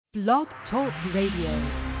Blog Talk Radio.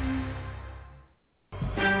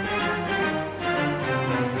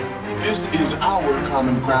 This is Our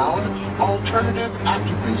Common Ground, alternative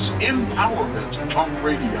activist empowerment talk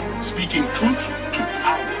radio, speaking truth to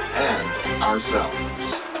power and ourselves.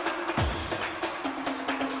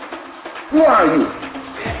 Who are you?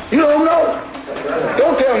 You don't know?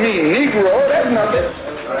 Don't tell me Negro, that's nothing.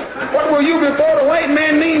 What were you before the white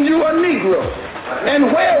man named you a Negro?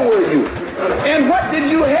 And where were you? And what did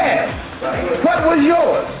you have? What was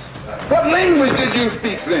yours? What language did you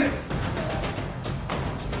speak then?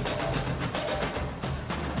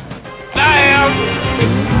 I am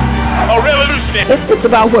a revolutionary. It's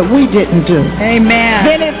about what we didn't do. Amen.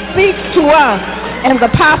 Then it speaks to us and the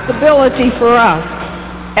possibility for us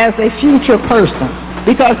as a future person.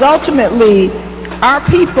 Because ultimately, our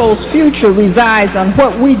people's future resides on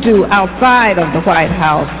what we do outside of the White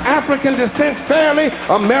House. African descent fairly,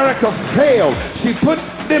 America failed. She put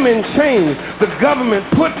them in chains. The government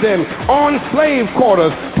put them on slave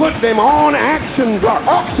quarters, put them on auction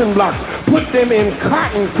blocks, put them in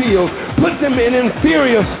cotton fields, put them in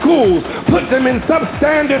inferior schools, put them in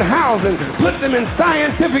substandard housing, put them in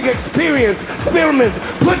scientific experiments,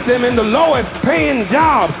 put them in the lowest paying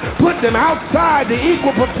jobs, put them outside the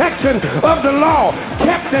equal protection of the law,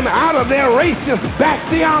 kept them out of their racist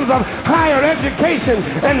bastions of higher education,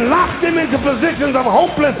 and locked them into positions of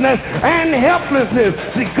hopelessness and helplessness.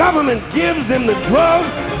 The government gives them the drugs,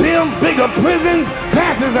 builds bigger prisons,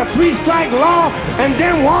 passes a 3-strike law, and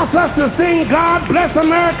then wants us to sing God Bless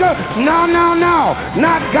America? No, no, no.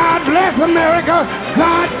 Not God Bless America.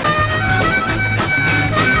 God...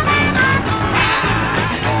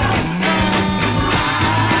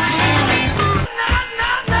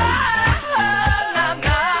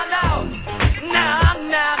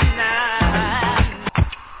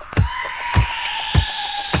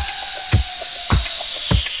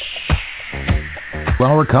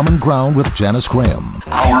 Our Common Ground with Janice Graham.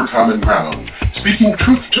 Our Common Ground, speaking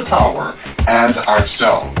truth to power and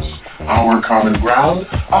ourselves. Our Common Ground,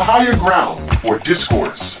 a higher ground for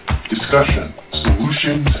discourse, discussion,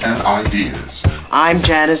 solutions, and ideas. I'm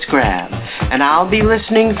Janice Graham, and I'll be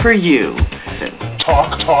listening for you.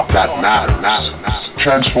 Talk that matters.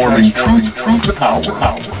 Transforming truth to power,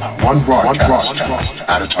 one broadcast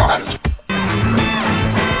at a time.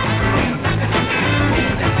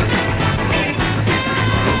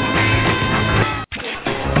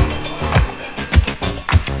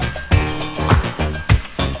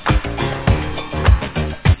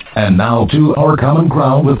 And now to Our Common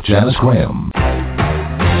Ground with Janice Graham.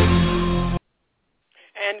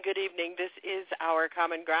 And good evening. This is Our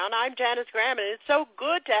Common Ground. I'm Janice Graham, and it's so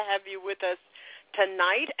good to have you with us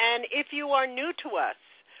tonight. And if you are new to us,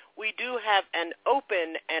 we do have an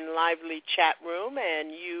open and lively chat room,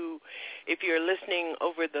 and if you're listening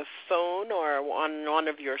over the phone or on one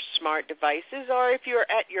of your smart devices, or if you're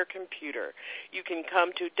at your computer, you can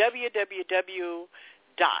come to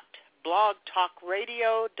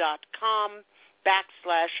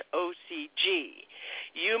www.blogtalkradio.com/OCG.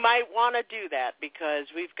 You might want to do that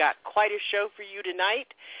because we've got quite a show for you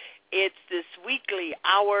tonight. It's this weekly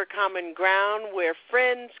Our Common Ground where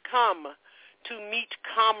friends come to meet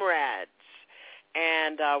comrades,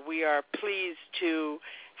 and we are pleased to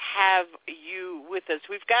have you with us.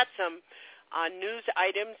 We've got some news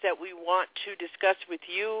items that we want to discuss with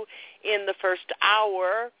you in the first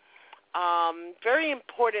hour. Very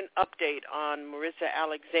important update on Marissa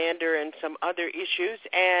Alexander and some other issues.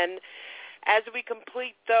 And as we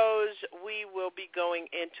complete those, we will be going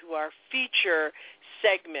into our feature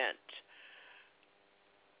segment,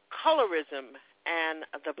 Colorism and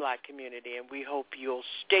the Black Community. And we hope you'll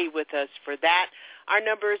stay with us for that. Our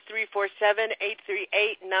number is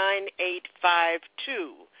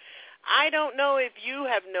 347-838-9852. I don't know if you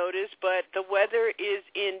have noticed, but the weather is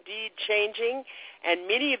indeed changing, and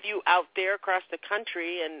many of you out there across the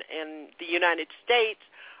country and the United States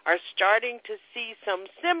are starting to see some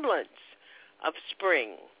semblance of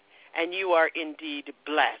spring, and you are indeed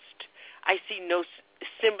blessed. I see no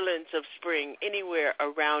semblance of spring anywhere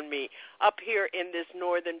around me up here in this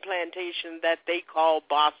northern plantation that they call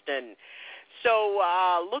Boston. So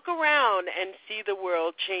look around and see the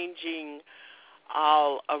world changing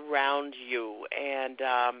all around you. And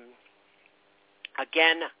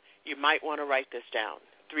again, you might want to write this down,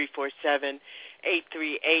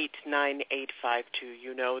 347-838-9852.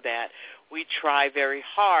 You know that we try very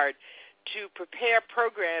hard to prepare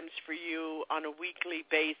programs for you on a weekly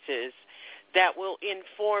basis that will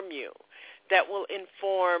inform you, that will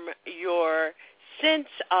inform your sense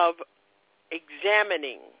of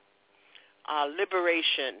examining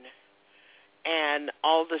liberation and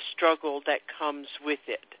all the struggle that comes with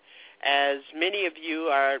it. As many of you,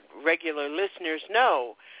 our regular listeners,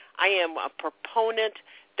 know, I am a proponent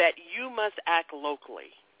that you must act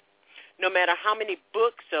locally. No matter how many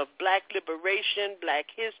books of black liberation, black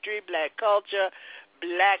history, black culture,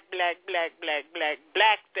 black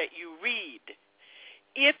that you read,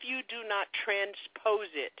 if you do not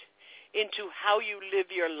transpose it into how you live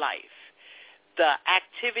your life, the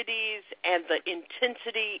activities and the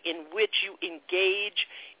intensity in which you engage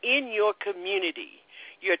in your community,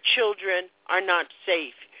 your children are not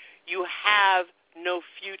safe. You have no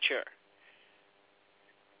future.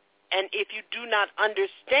 And if you do not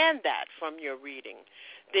understand that from your reading,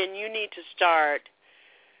 then you need to start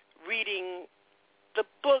reading the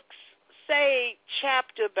books, say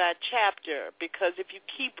chapter by chapter, because if you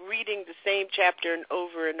keep reading the same chapter and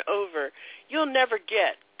over, you'll never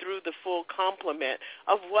get through the full complement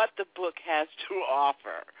of what the book has to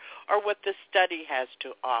offer or what the study has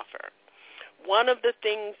to offer. One of the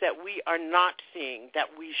things that we are not seeing, that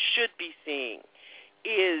we should be seeing,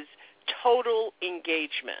 is total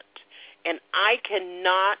engagement. And I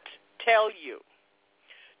cannot tell you,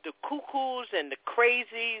 the cuckoos and the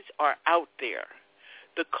crazies are out there.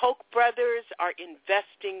 The Koch brothers are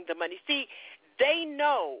investing the money. See, they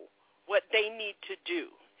know what they need to do,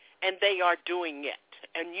 and they are doing it.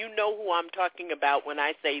 And you know who I'm talking about when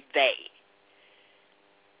I say they.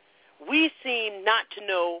 We seem not to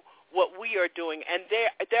know what we are doing, and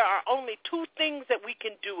there are only two things that we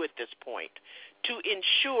can do at this point to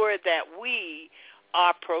ensure that we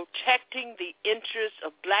are protecting the interests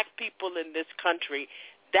of black people in this country.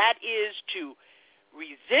 That is to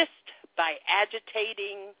resist by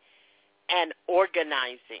agitating and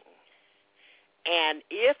organizing. And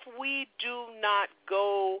if we do not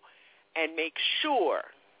go and make sure,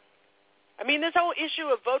 this whole issue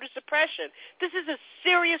of voter suppression, this is a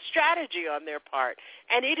serious strategy on their part,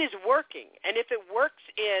 and it is working. And if it works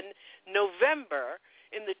in November,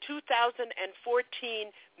 in the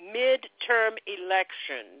 2014 midterm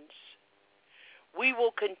elections, we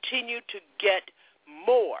will continue to get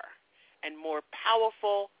more and more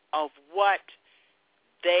powerful of what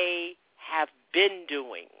they have been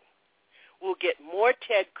doing. We'll get more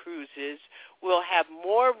Ted Cruz's. We'll have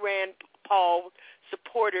more Rand Paul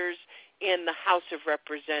supporters in the House of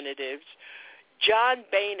Representatives. John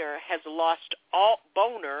Boehner has lost all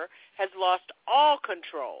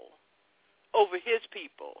control over his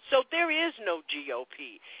people. So there is no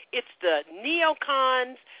GOP. It's the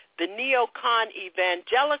neocons, the neocon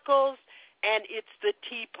evangelicals, and it's the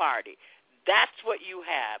Tea Party. That's what you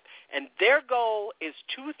have. And their goal is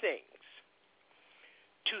two things: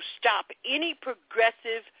 to stop any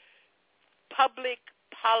progressive public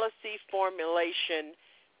policy formulation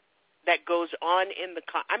that goes on in the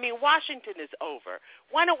Washington is over.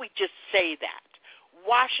 Why don't we just say that?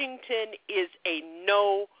 Washington is a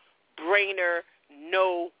no-brainer,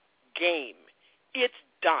 no game. It's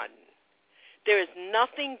done. There is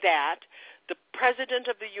nothing that the President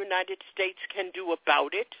of the United States can do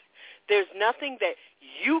about it. There's nothing that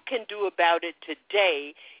you can do about it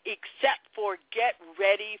today except for get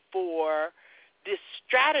ready for this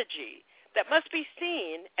strategy that must be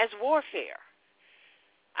seen as warfare.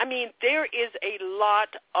 There is a lot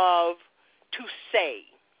to say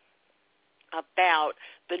about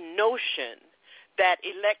the notion that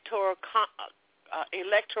electoral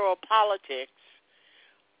politics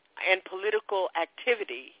and political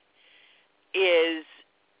activity is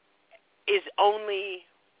only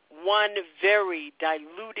one very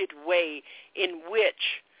diluted way in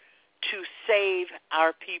which to save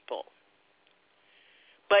our people.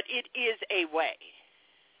 But it is a way.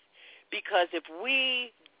 Because if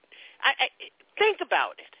we think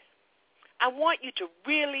about it, I want you to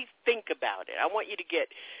really think about it. I want you to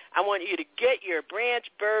get your Branch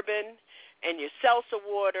bourbon and your seltzer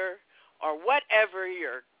water or whatever,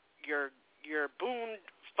 your Boone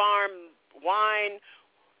Farm wine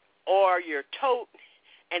or your tote,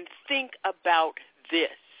 and think about this.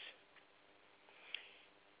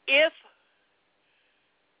 If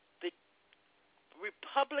the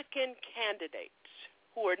Republican candidates,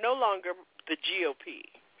 who are no longer the GOP,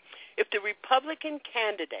 if the Republican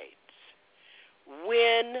candidates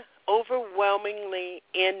win overwhelmingly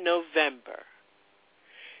in November,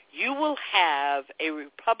 you will have a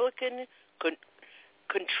Republican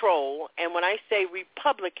control. And when I say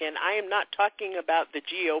Republican, I am not talking about the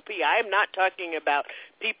GOP. I am not talking about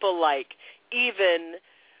people like even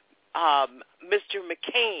Mr.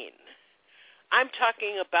 McCain. I'm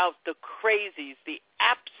talking about the crazies, the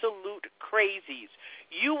absolute crazies.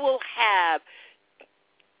 You will have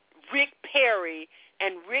Rick Perry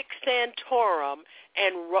and Rick Santorum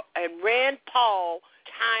and Rand Paul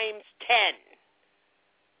times 10.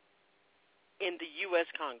 in the U.S.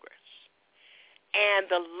 Congress. And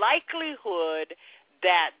the likelihood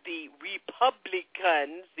that the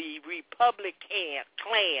Republican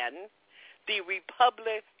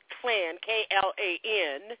Klan,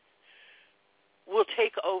 Klan, will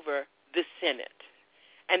take over the Senate.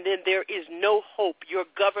 And then there is no hope. Your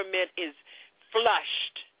government is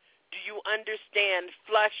flushed. Do you understand?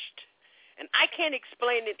 Flushed. And I can't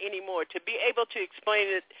explain it anymore. To be able to explain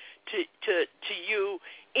it to you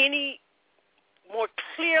any more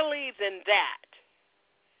clearly than that,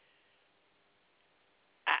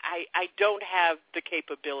 I don't have the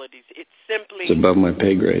capabilities. It's simply... It's above my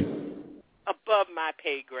pay grade. Above my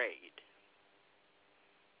pay grade.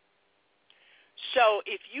 So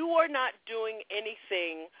if you are not doing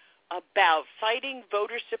anything about fighting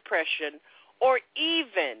voter suppression, or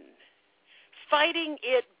even fighting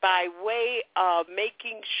it by way of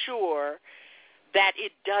making sure that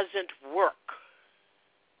it doesn't work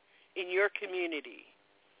in your community,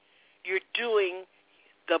 you're doing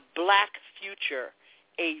the black future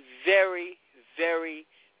a very, very,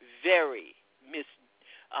 very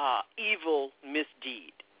evil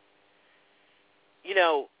misdeed. You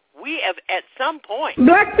know, we have at some point...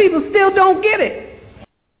 Black people still don't get it.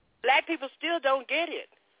 Black people still don't get it.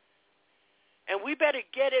 And we better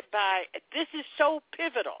get it by... This is so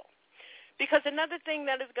pivotal. Because another thing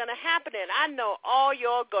that is going to happen, and I know all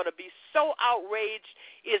y'all going to be so outraged,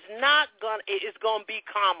 is going to be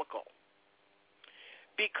comical.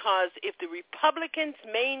 Because if the Republicans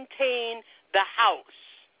maintain the House,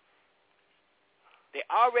 they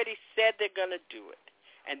already said they're going to do it,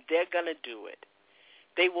 and they're going to do it,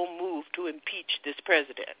 they will move to impeach this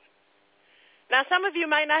president. Now, some of you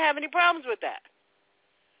might not have any problems with that,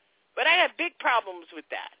 but I have big problems with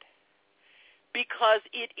that because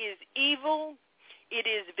it is evil, it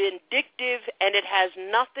is vindictive, and it has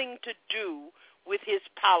nothing to do with his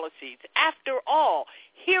policies. After all,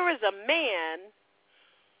 here is a man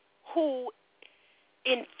who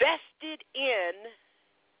invested in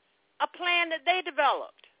a plan that they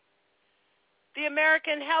developed. The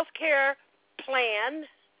American health care plan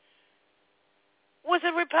was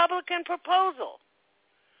a Republican proposal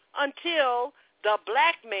until the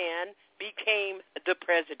black man became the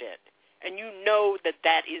president. And you know that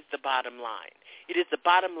that is the bottom line. It is the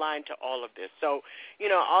bottom line to all of this. So, you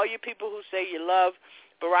know, all you people who say you love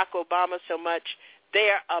Barack Obama so much,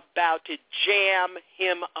 they're about to jam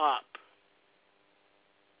him up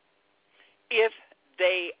if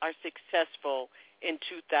they are successful in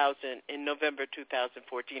November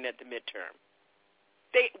 2014 at the midterm.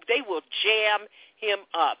 They will jam him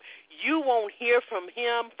up. You won't hear from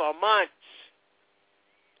him for months.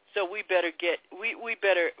 So we better get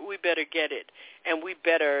it, and we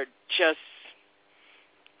better just.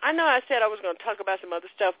 I know I said I was going to talk about some other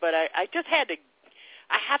stuff, but I just had to.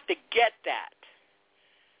 I have to get that.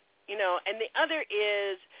 You know, and the other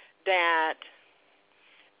is that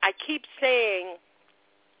I keep saying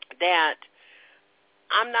that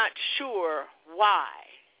I'm not sure why,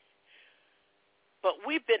 but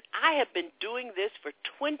I have been doing this for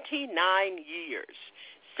 29 years,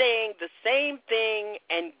 saying the same thing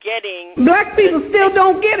and getting... Black people still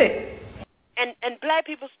don't get it. And black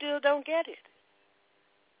people still don't get it.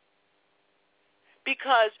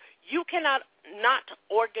 Because you cannot not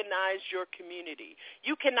organize your community.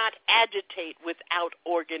 You cannot agitate without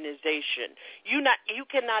organization. You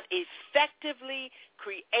cannot effectively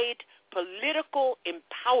create political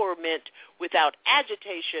empowerment without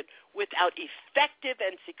agitation, without effective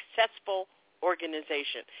and successful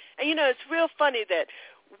organization. And, you know, it's real funny that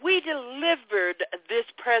we delivered this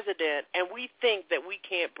president and we think that we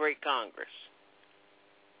can't break Congress.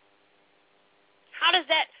 How does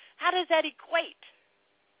that equate?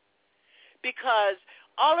 Because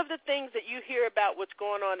all of the things that you hear about what's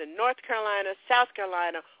going on in North Carolina, South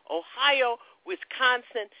Carolina, Ohio,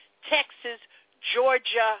 Wisconsin, Texas,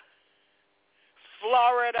 Georgia,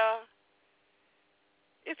 Florida,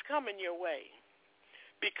 it's coming your way.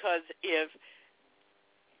 Because if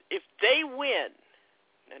they win,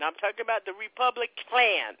 and I'm talking about the Republic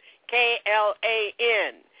Klan,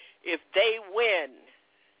 Klan, if they win,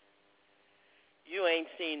 you ain't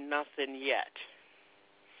seen nothing yet.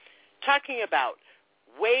 Talking about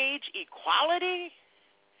wage equality,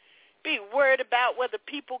 be worried about whether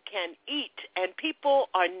people can eat, and people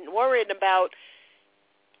are worried about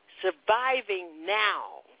surviving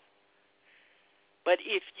now. But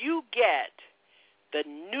if you get the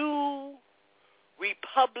new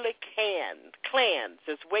clans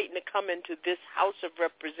that's waiting to come into this House of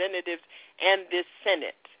Representatives and this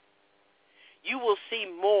Senate, you will see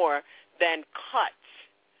more than cuts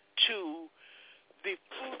to the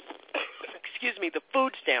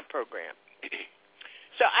food stamp program.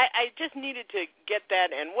 So I just needed to get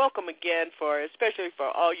that, and welcome again, especially for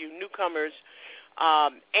all you newcomers.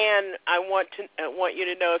 And I want you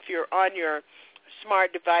to know, if you're on your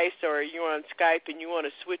smart device or you're on Skype and you want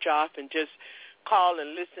to switch off and just call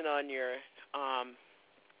and listen on your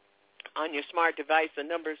smart device, the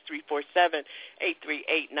number is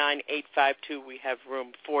 347-838-9852. We have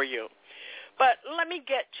room for you. But let me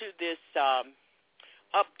get to this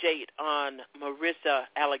update on Marissa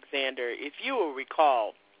Alexander. If you will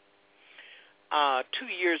recall, 2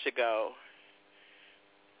 years ago,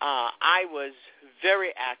 I was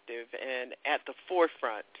very active and at the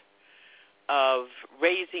forefront of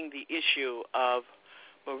raising the issue of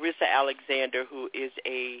Marissa Alexander, who is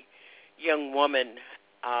a young woman,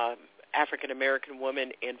 African-American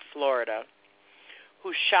woman in Florida,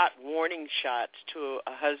 who shot warning shots to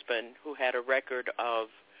a husband who had a record of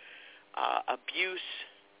abuse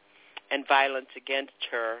and violence against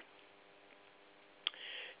her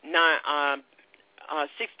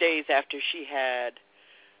 6 days after she had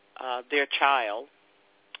their child,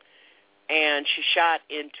 and she shot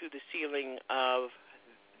into the ceiling of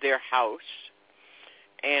their house,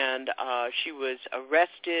 and she was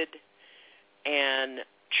arrested and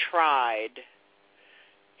tried,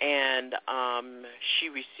 and she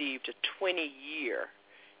received a 20-year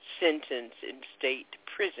sentence in state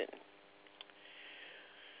prison.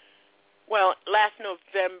 Well, last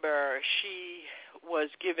November, she was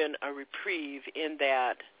given a reprieve in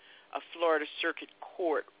that a Florida Circuit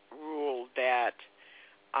Court ruled that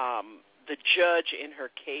the judge in her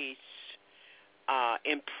case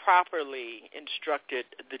improperly instructed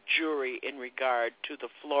the jury in regard to the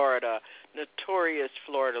notorious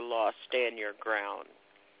Florida law, stand your ground.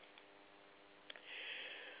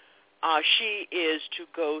 She is to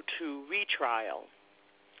go to retrial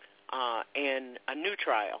and a new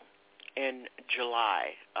trial in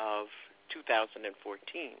July of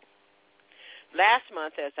 2014. Last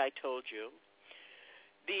month, as I told you,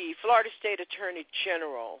 the Florida State Attorney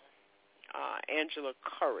General, Angela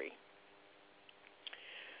Curry,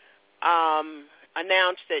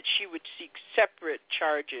 announced that she would seek separate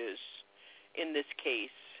charges in this case,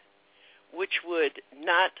 which would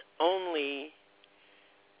not only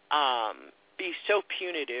be so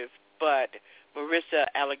punitive, but Marissa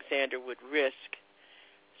Alexander would risk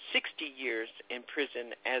 60 years in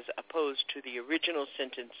prison as opposed to the original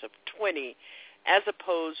sentence of 20, as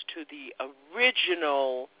opposed to the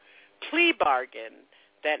original plea bargain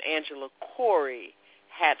that Angela Corey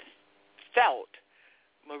had felt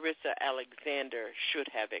Marissa Alexander should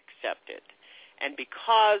have accepted. And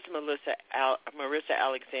because Marissa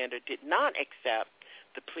Alexander did not accept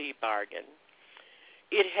the plea bargain,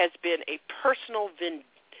 it has been a personal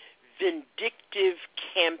vindictive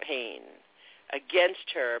campaign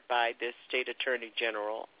against her by this State Attorney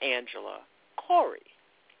General, Angela Corey.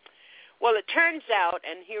 Well, it turns out,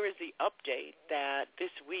 and here is the update, that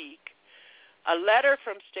this week a letter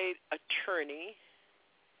from State Attorney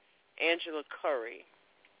Angela Curry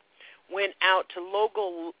went out to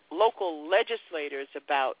local legislators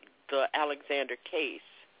about the Alexander case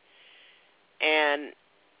and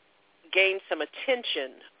gained some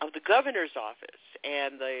attention of the governor's office.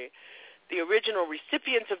 And the original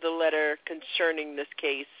recipients of the letter concerning this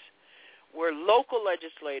case were local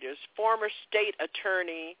legislators. Former State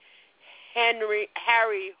Attorney Harry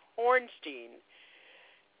Hornstein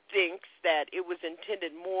thinks that it was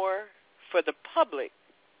intended more for the public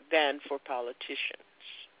than for politicians.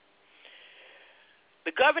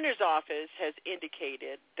 The governor's office has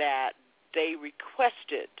indicated that they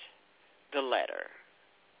requested the letter.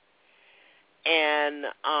 And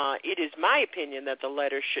it is my opinion that the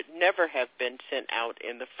letter should never have been sent out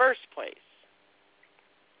in the first place.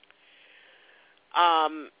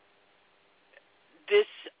 This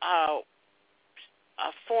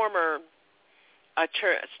former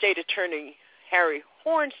State Attorney Harry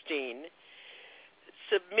Hornstein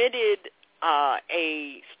submitted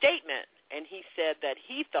a statement, and he said that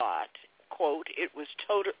he thought, quote, it was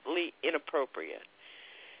totally inappropriate.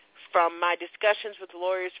 From my discussions with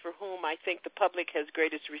lawyers for whom I think the public has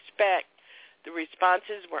greatest respect, the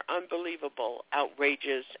responses were unbelievable,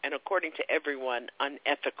 outrageous, and according to everyone,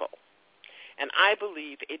 unethical. And I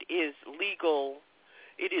believe it is legal,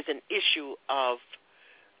 it is an issue of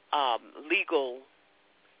legal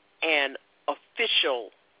and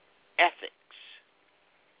official ethics.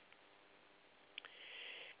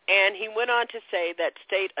 And he went on to say that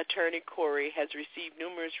State Attorney Corey has received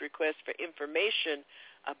numerous requests for information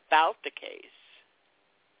about the case.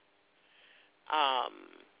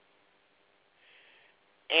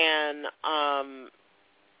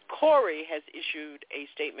 Corey has issued a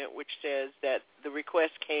statement which says that the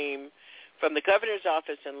request came from the governor's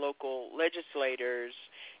office and local legislators,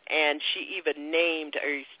 and she even named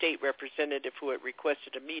a state representative who had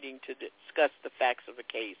requested a meeting to discuss the facts of the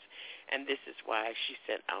case, and this is why she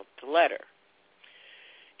sent out the letter.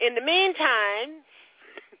 In the meantime,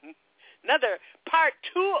 another part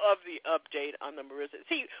 2 of the update on the Marissa.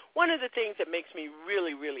 See, one of the things that makes me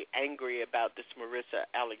really, really angry about this Marissa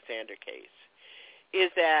Alexander case is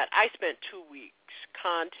that I spent 2 weeks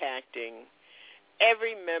contacting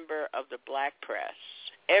every member of the black press,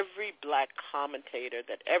 every black commentator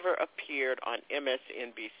that ever appeared on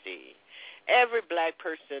MSNBC, every black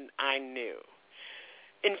person I knew,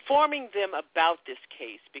 informing them about this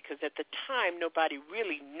case because at the time nobody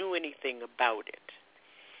really knew anything about it.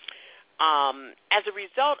 As a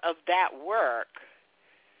result of that work,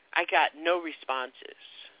 I got no responses.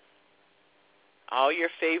 All your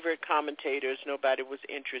favorite commentators, nobody was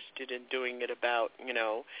interested in doing it about, you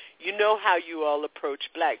know how you all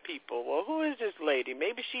approach black people. Well, who is this lady?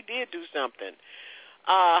 Maybe she did do something.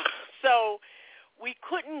 So we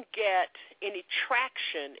couldn't get any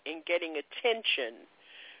traction in getting attention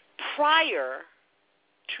prior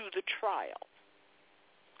to the trial,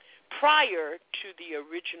 prior to the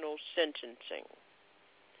original sentencing.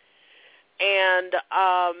 And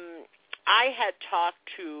I had talked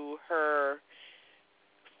to her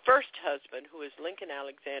first husband, who is Lincoln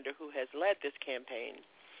Alexander, who has led this campaign,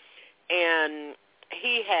 and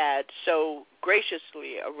he had so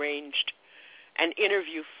graciously arranged an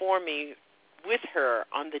interview for me with her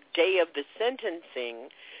on the day of the sentencing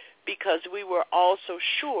because we were all so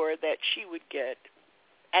sure that she would get,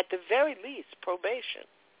 at the very least, probation.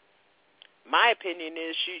 My opinion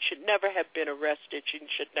is she should never have been arrested. She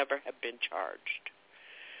should never have been charged.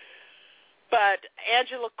 But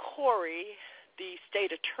Angela Corey, the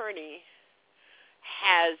state attorney,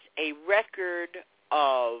 has a record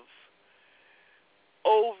of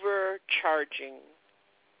overcharging,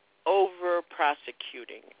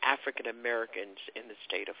 over-prosecuting African Americans in the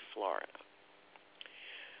state of Florida.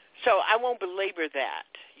 So I won't belabor that.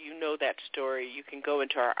 You know that story. You can go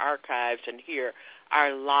into our archives and hear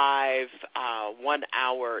our live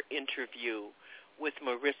 1-hour interview with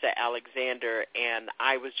Marissa Alexander, and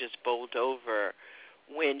I was just bowled over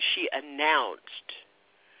when she announced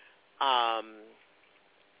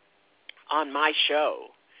on my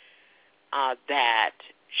show that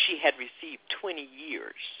she had received 20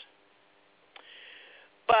 years.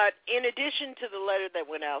 But in addition to the letter that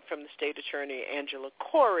went out from the state attorney, Angela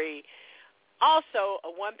Corey, also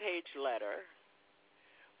a one-page letter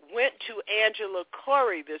went to Angela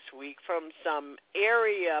Corey this week from some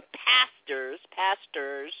area pastors,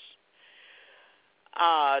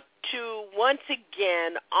 to once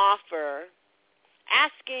again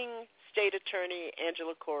asking State Attorney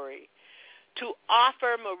Angela Corey to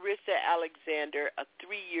offer Marissa Alexander a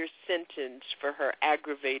 3-year sentence for her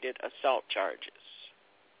aggravated assault charges.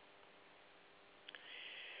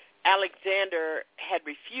 Alexander had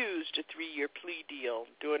refused a 3-year plea deal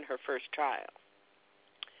during her first trial.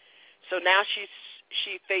 So now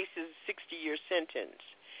she faces a 60-year sentence.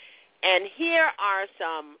 And here are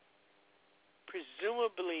some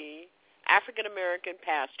presumably African-American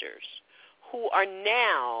pastors who are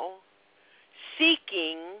now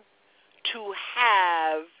seeking to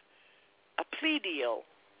have a plea deal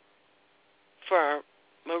for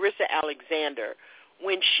Marissa Alexander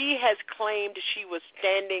when she has claimed she was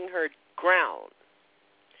standing her ground.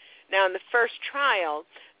 Now, in the first trial,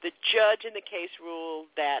 the judge in the case ruled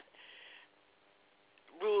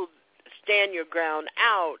stand your ground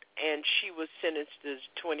out, and she was sentenced to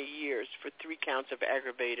 20 years for 3 counts of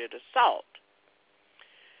aggravated assault.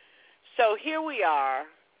 So here we are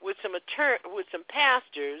with some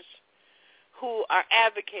pastors who are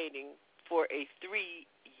advocating for a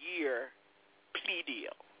 3-year plea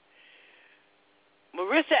deal.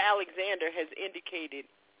 Marissa Alexander has indicated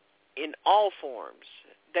in all forms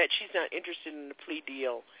that she's not interested in the plea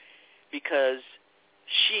deal because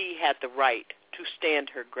she had the right to stand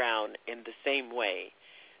her ground in the same way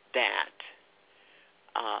that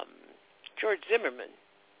George Zimmerman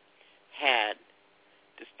had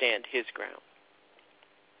to stand his ground.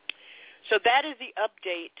 So that is the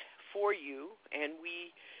update for you, and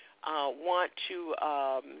we want to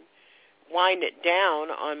wind it down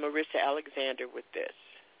on Marissa Alexander with this.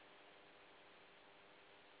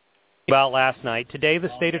 About last night, today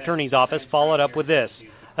the state attorney's office followed up with this,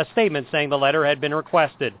 a statement saying the letter had been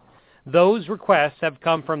requested. Those requests have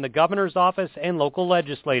come from the governor's office and local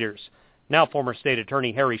legislators. Now former state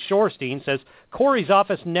attorney Harry Shorstein says Corey's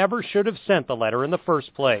office never should have sent the letter in the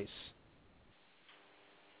first place.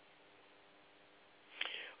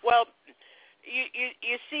 Well,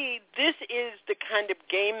 you see, this is the kind of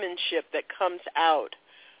gamemanship that comes out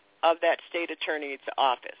of that state attorney's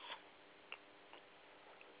office.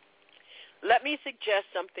 Let me suggest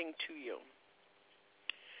something to you.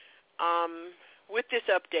 With this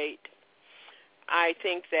update, I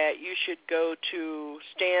think that you should go to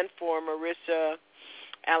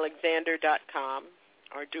standformarissaalexander.com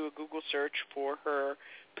or do a Google search for her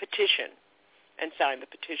petition and sign the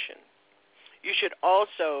petition. You should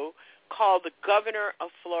also call the governor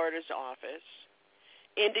of Florida's office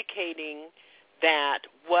indicating that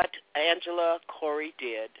what Angela Corey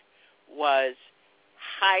did was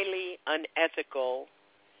highly unethical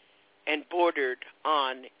and bordered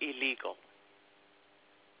on illegal.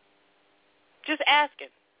 Just asking.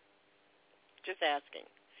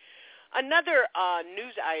 Another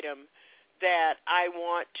news item that I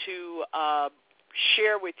want to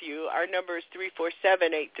share with you, our number is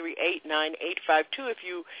 347-838-9852. If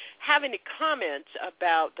you have any comments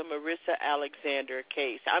about the Marissa Alexander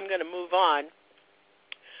case, I'm going to move on.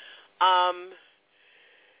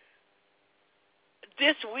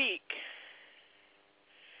 This week,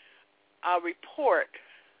 a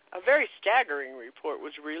very staggering report,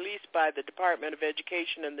 was released by the Department of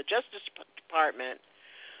Education and the Justice Department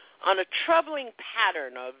on a troubling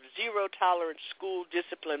pattern of zero-tolerance school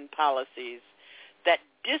discipline policies that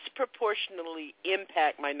disproportionately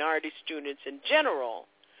impact minority students in general,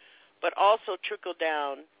 but also trickle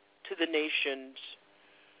down to the nation's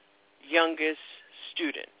youngest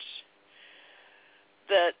students.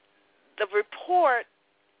 The report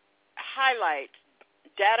highlights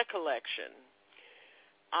data collection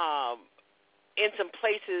in some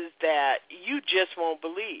places that you just won't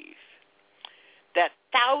believe, that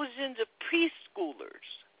thousands of preschoolers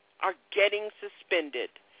are getting suspended,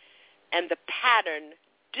 and the pattern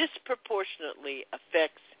disproportionately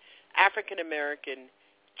affects African American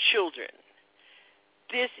children.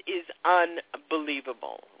 This is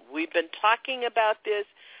unbelievable. We've been talking about this.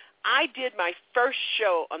 I did my first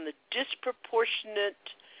show on the disproportionate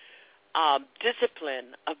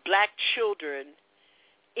discipline of black children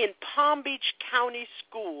in Palm Beach County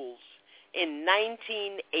schools in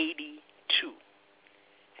 1982.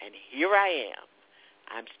 And here I am.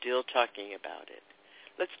 I'm still talking about it.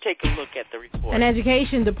 Let's take a look at the report. An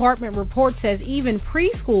Education Department report says even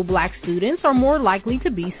preschool black students are more likely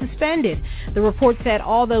to be suspended. The report said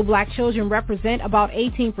although black children represent about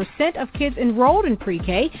 18% of kids enrolled in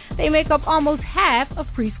pre-K, they make up almost half of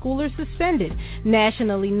preschoolers suspended.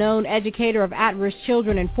 Nationally known educator of at-risk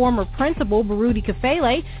children and former principal Baruti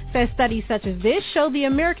Kafele says studies such as this show the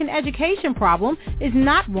American education problem is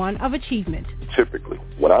not one of achievement. Typically,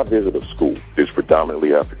 when I visit a school, it's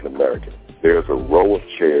predominantly African American. There's a row of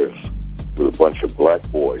chairs with a bunch of black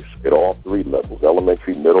boys at all three levels,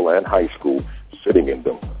 elementary, middle, and high school, sitting in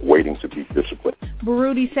them, waiting to be disciplined.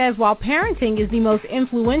 Baruti says while parenting is the most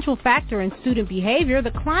influential factor in student behavior, the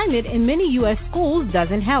climate in many U.S. schools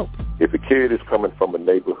doesn't help. If a kid is coming from a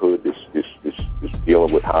neighborhood that's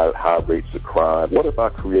dealing with high rates of crime, what if I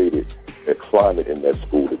created a climate in that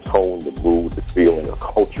school, the tone, the mood, the feeling, a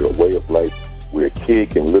culture, a way of life, where a kid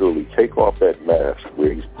can literally take off that mask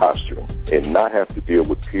where he's posturing and not have to deal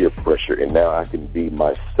with peer pressure, and now I can be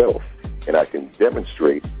myself and I can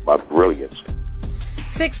demonstrate my brilliance.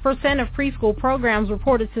 6% of preschool programs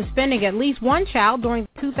reported suspending at least one child during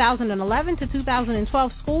the 2011 to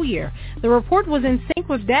 2012 school year. The report was in sync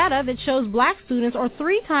with data that shows black students are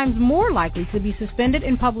 3 times more likely to be suspended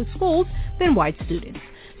in public schools than white students.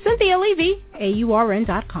 Cynthia Levy,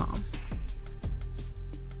 AURN.com.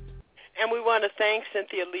 And we want to thank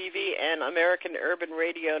Cynthia Levy and American Urban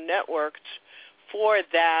Radio Networks for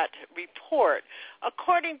that report.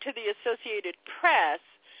 According to the Associated Press,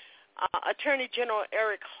 Attorney General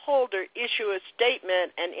Eric Holder issued a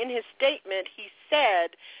statement, and in his statement he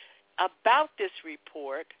said about this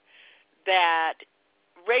report that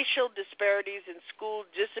racial disparities in school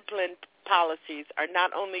discipline policies are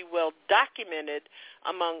not only well documented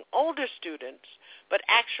among older students, but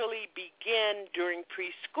actually begin during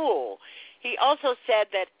preschool. He also said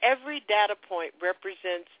that every data point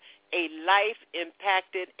represents a life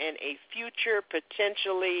impacted and a future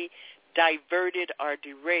potentially diverted or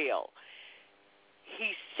derailed.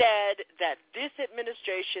 He said that this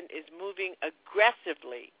administration is moving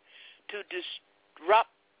aggressively to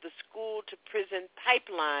disrupt the school-to-prison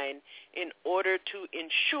pipeline in order to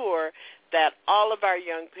ensure that all of our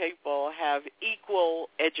young people have equal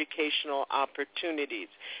educational opportunities.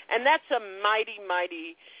 And that's a mighty,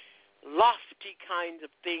 mighty lofty kind of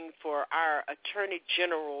thing for our Attorney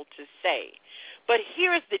General to say. But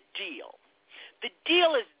here's the deal. The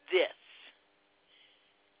deal is this.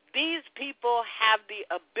 These people have the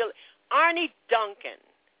ability. Arnie Duncan,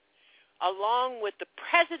 along with the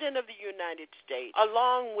President of the United States,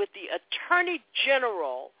 along with the Attorney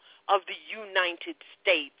General of the United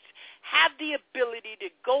States, have the ability to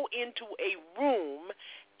go into a room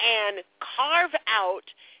and carve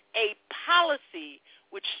out a policy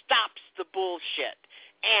which stops the bullshit.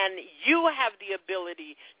 And you have the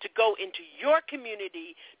ability to go into your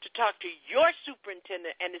community to talk to your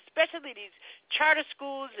superintendent, and especially these charter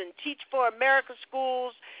schools and Teach for America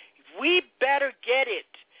schools. We better get it,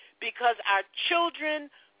 because our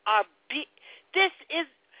children are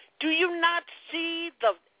do you not see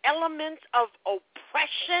the elements of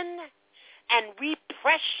oppression and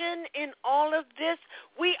repression in all of this?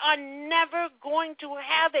 We are never going to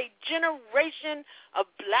have a generation of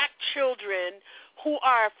black children who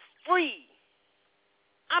are free.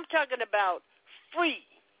 I'm talking about free.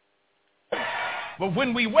 But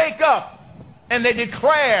when we wake up and they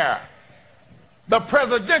declare the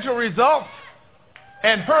presidential results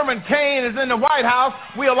and Herman Cain is in the White House,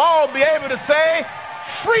 we'll all be able to say,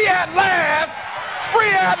 free at last,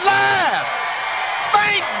 free at last.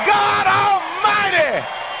 Thank God Almighty,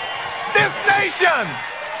 this nation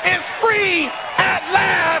is free at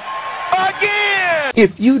last again.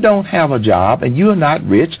 If you don't have a job and you're not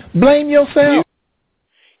rich, blame yourself.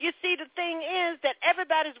 You see, the thing is that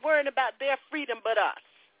everybody's worrying about their freedom but us.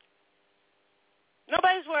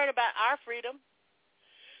 Nobody's worrying about our freedom.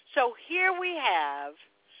 So here we have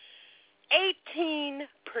 18%,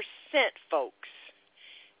 folks.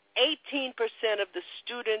 18% of the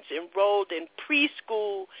students enrolled in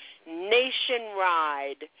preschool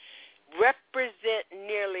nationwide represent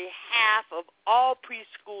nearly half of all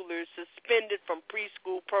preschoolers suspended from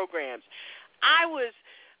preschool programs. I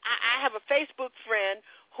have a Facebook friend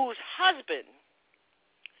whose husband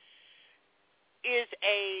is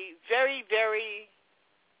a very, very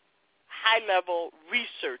high-level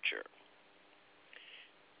researcher.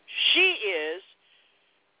 She is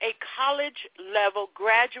a college-level,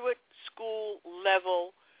 graduate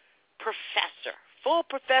school-level professor, full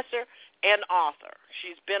professor and author.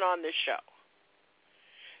 She's been on this show.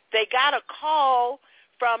 They got a call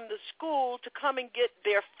from the school to come and get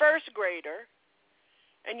their first grader.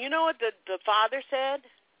 And you know what the father said?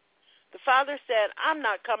 The father said, I'm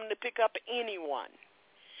not coming to pick up anyone.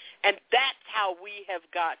 And that's how we have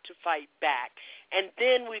got to fight back. And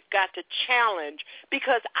then we've got to challenge,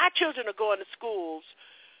 because our children are going to schools.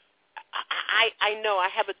 I know. I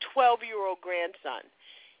have a 12-year-old grandson.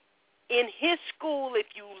 In his school,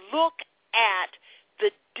 if you look at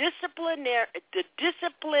the discipline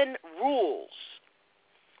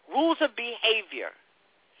rules of behavior,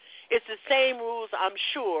 it's the same rules, I'm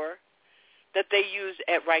sure, that they use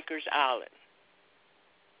at Rikers Island.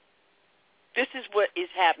 This is what is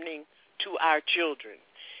happening to our children.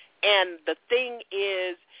 And the thing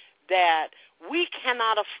is that we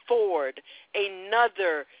cannot afford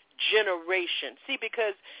another generation. See,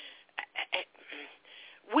 because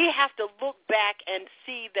we have to look back and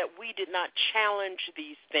see that we did not challenge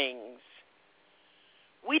these things.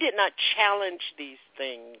 We did not challenge these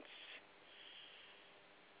things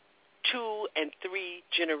 2 and 3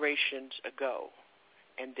 generations ago.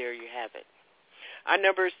 And there you have it. Our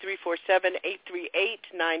number is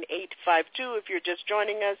 347-838-9852. If you're just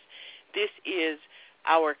joining us, this is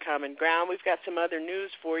Our Common Ground. We've got some other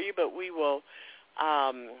news for you, but we will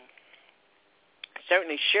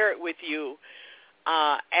certainly share it with you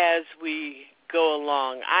as we go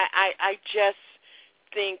along. I just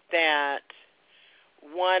think that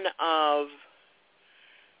one of,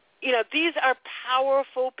 these are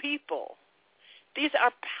powerful people. These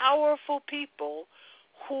are powerful people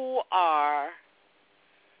who are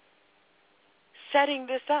setting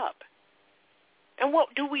this up. And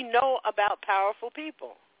what do we know about powerful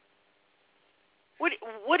people? What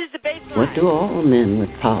is the baseline? What do all men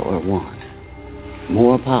with power want?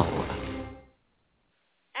 More power.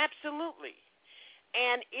 Absolutely.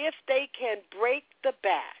 And if they can break the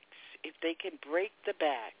backs,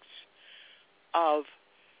 of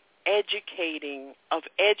educated,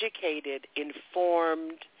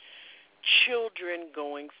 informed children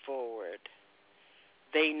going forward,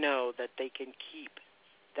 they know that they can keep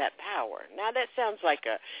that power. Now, that sounds like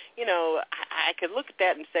I could look at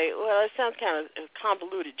that and say, well, it sounds kind of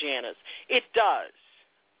convoluted, Janice. It does.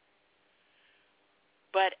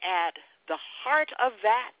 But at the heart of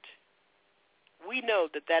that, we know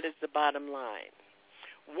that that is the bottom line.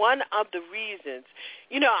 One of the reasons,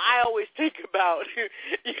 I always think about,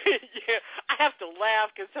 I have to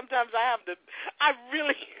laugh because sometimes I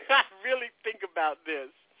really think about this,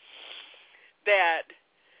 that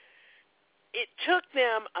it took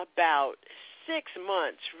them about 6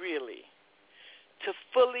 months, really, to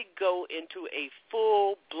fully go into a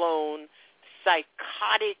full-blown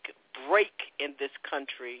psychotic break in this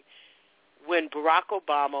country when Barack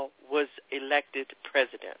Obama was elected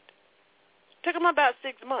president. It took him about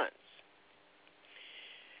 6 months.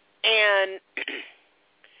 And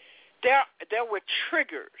there were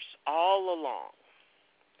triggers all along.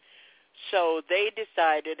 So they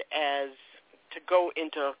decided to go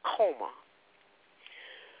into a coma.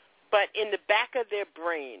 But in the back of their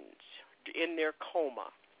brains, in their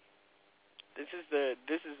coma, this is the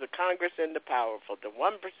Congress and the powerful, the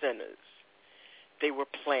 1%ers, they were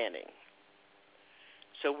planning.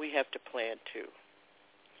 So we have to plan too.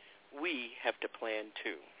 We have to plan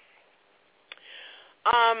too.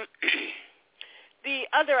 The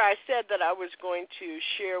other, I said that I was going to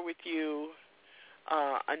share with you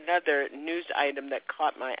another news item that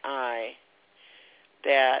caught my eye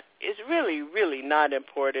that is really, really not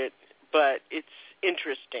important, but it's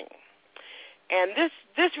interesting. And this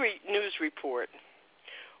news report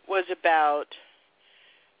was about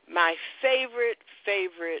my favorite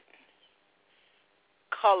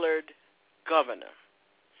colored governor.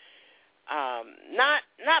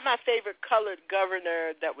 Not my favorite colored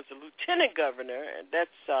governor that was a lieutenant governor, and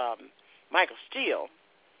that's Michael Steele,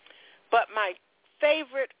 but my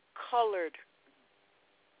favorite colored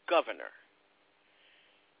governor,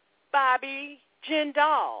 Bobby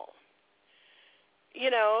Jindal. You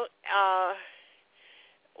know,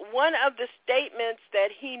 one of the statements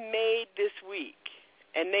that he made this week,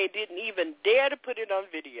 and they didn't even dare to put it on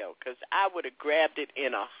video because I would have grabbed it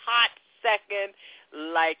in a hot second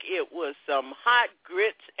like it was some hot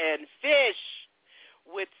grits and fish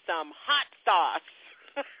with some hot sauce.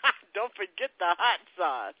 Don't forget the hot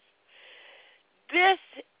sauce. This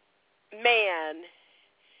man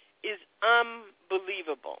is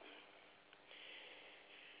unbelievable.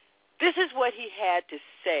 This is what he had to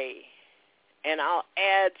say, and I'll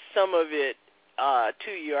add some of it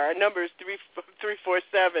to you. Our number is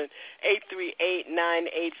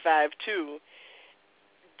 347-838-9852.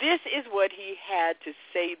 This is what he had to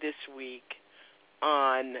say this week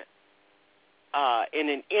in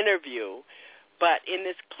an interview, but in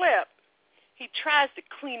this clip, he tries to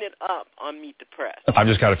clean it up on Meet the Press. I've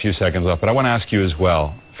just got a few seconds left, but I want to ask you as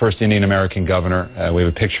well. First Indian American governor. We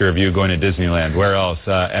have a picture of you going to Disneyland. Where else?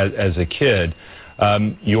 As a kid,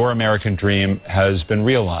 your American dream has been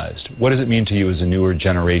realized. What does it mean to you as a newer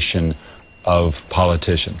generation of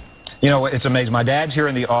politician? You know, it's amazing. My dad's here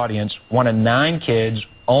in the audience, one of 9 kids,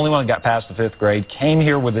 only one that got past the 5th grade, came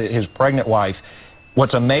here with his pregnant wife.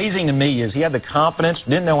 What's amazing to me is he had the confidence,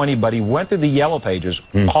 didn't know anybody, went through the yellow pages,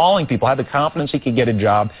 calling people, had the confidence he could get a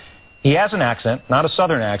job. He has an accent, not a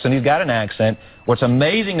Southern accent. He's got an accent. What's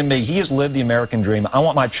amazing to me, he has lived the American dream. I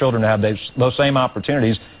want my children to have those same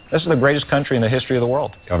opportunities. This is the greatest country in the history of the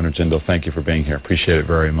world. Governor Jindal, thank you for being here. Appreciate it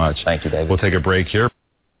very much. Thank you, David. We'll take a break here.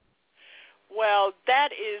 Well,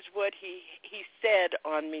 that is what he said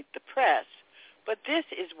on Meet the Press. But this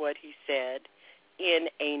is what he said in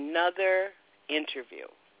another interview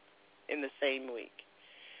in the same week.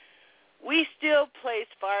 We still place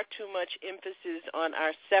far too much emphasis on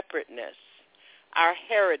our separateness, our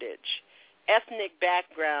heritage, ethnic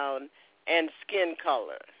background, and skin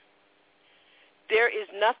color. There is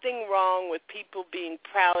nothing wrong with people being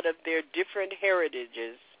proud of their different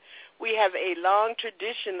heritages. We have a long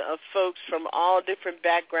tradition of folks from all different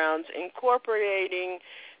backgrounds incorporating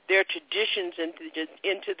their traditions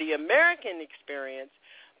into the American experience,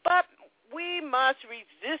 but we must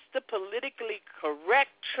resist the politically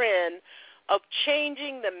correct trend of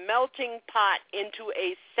changing the melting pot into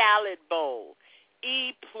a salad bowl,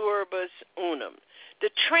 e pluribus unum. To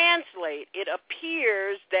translate, it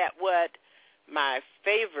appears that what my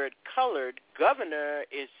favorite colored governor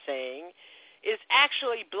is saying is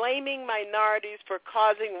actually blaming minorities for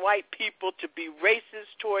causing white people to be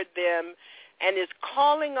racist toward them, and is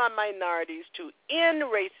calling on minorities to end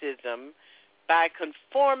racism by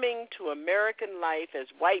conforming to American life as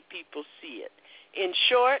white people see it. In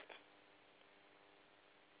short,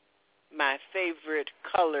 my favorite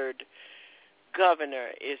colored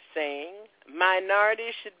governor is saying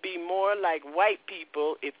minorities should be more like white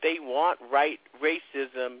people if they want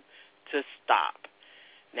racism to stop.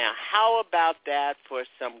 Now, how about that for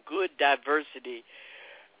some good diversity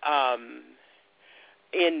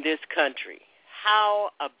in this country?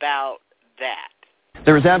 How about that?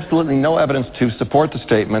 There is absolutely no evidence to support the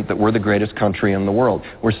statement that we're the greatest country in the world.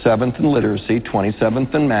 We're 7th in literacy,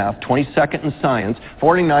 27th in math, 22nd in science,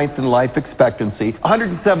 49th in life expectancy,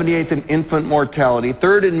 178th in infant mortality,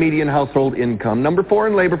 3rd in median household income, number 4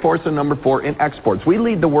 in labor force, and number 4 in exports. We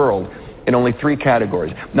lead the world in only 3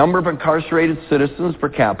 categories: number of incarcerated citizens per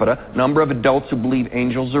capita, number of adults who believe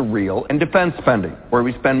angels are real, and defense spending, where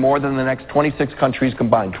we spend more than the next 26 countries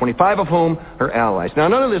combined, 25 of whom are allies. Now,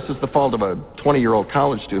 none of this is the fault of a 20-year-old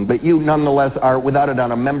college student, but you nonetheless are, without a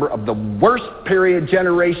doubt, a member of the worst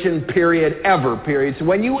generation ever. So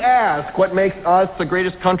when you ask what makes us the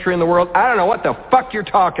greatest country in the world, I don't know what the fuck you're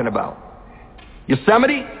talking about.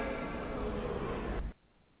 Yosemite?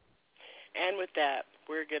 And with that,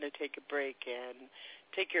 we're going to take a break and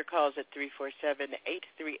take your calls at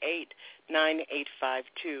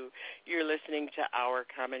 347-838-9852. You're listening to Our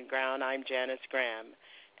Common Ground. I'm Janice Graham,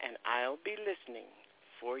 and I'll be listening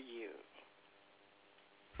for you.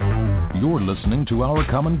 You're listening to Our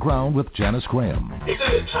Common Ground with Janice Graham. Isn't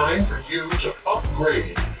it time for you to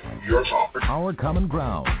upgrade your talk? Our Common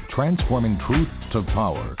Ground, transforming truth to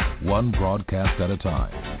power, one broadcast at a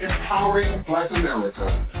time. Empowering Black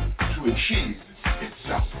America to achieve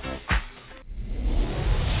itself.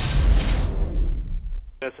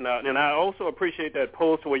 And I also appreciate that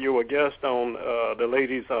post where you were a guest on the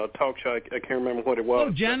ladies' talk show. I can't remember what it was.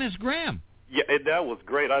 Oh, Janice Graham. Yeah, that was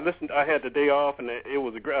great. I listened. I had the day off, and it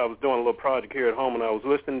was great. I was doing a little project here at home, and I was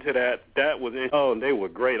listening to that. That was and they were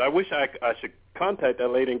great. I wish I should contact that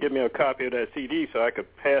lady and get me a copy of that CD so I could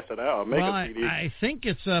pass it out. Make a CD. I think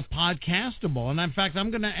it's podcastable, and in fact,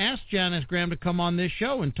 I'm going to ask Janice Graham to come on this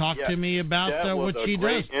show and talk to me about what she does. That was a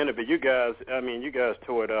great interview. You guys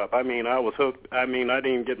tore it up. I mean, I was hooked. I mean, I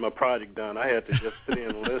didn't get my project done. I had to just sit in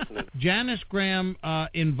and listen. Janice Graham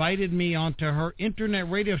invited me onto her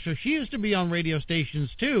internet radio show. She used to be on radio stations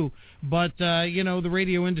too, but the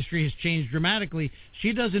radio industry has changed dramatically.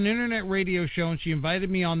 She does an internet radio show, and she invited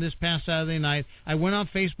me on this past Saturday night. I went on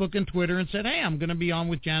Facebook and Twitter and said, hey, I'm going to be on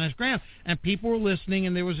with Janice Graham. And people were listening,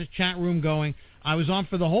 and there was a chat room going. I was on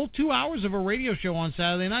for the whole 2 hours of a radio show on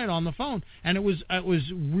Saturday night on the phone, and it was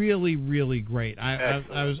really, really great. I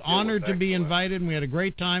was honored to be invited, and we had a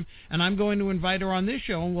great time. And I'm going to invite her on this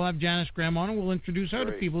show, and we'll have Janice Graham on, and we'll introduce her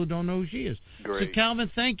to people who don't know who she is. Great. So, Calvin,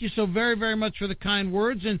 thank you so very, very much for the kind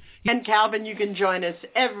words. And Calvin, you can join us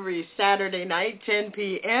every Saturday night, 10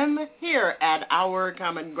 p.m., here at Our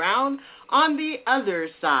Common Ground on the other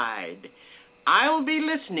side. I'll be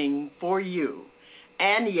listening for you.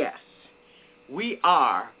 And yes, we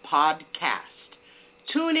are podcast.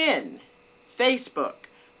 Tune in, Facebook,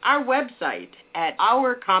 our website at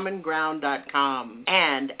ourcommonground.com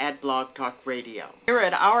and at Blog Talk Radio. Here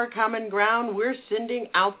at Our Common Ground, we're sending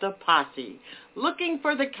out the posse, looking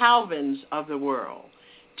for the Calvins of the world.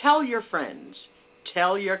 Tell your friends.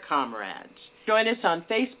 Tell your comrades. Join us on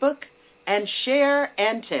Facebook and share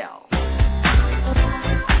and tell.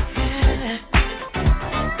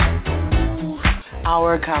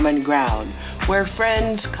 Our Common Ground, where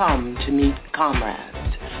friends come to meet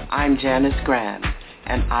comrades. I'm Janice Graham,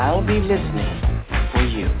 and I'll be listening for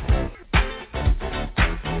you.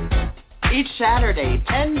 Each Saturday,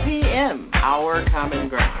 10 p.m., Our Common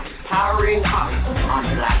Ground, powering up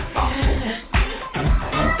on Black Thought.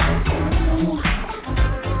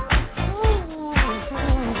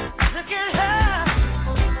 Look at her,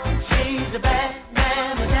 she's a bad man.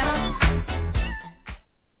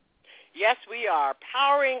 Yes, we are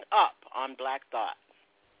powering up on Black Thought.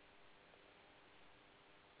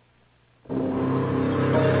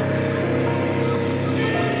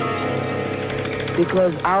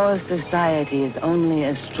 Because our society is only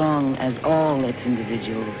as strong as all its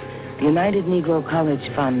individuals, the United Negro College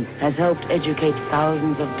Fund has helped educate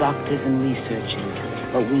thousands of doctors and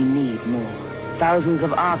researchers, but we need more. Thousands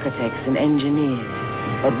of architects and engineers,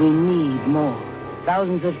 but we need more.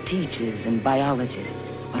 Thousands of teachers and biologists,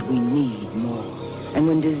 but we need more. And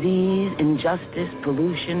when disease, injustice,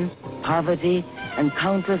 pollution, poverty, and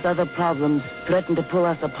countless other problems threaten to pull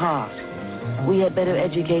us apart, we had better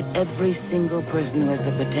educate every single person who has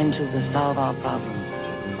the potential to solve our problems.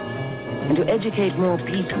 And to educate more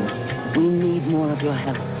people, we need more of your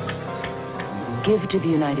help. Give to the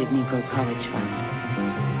United Negro College Fund.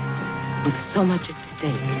 With so much at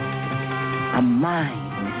stake, a mind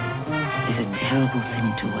is a terrible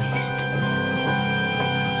thing to waste.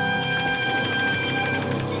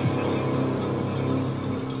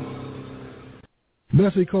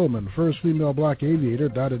 Bessie Coleman, first female black aviator,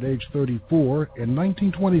 died at age 34 in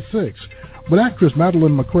 1926. But actress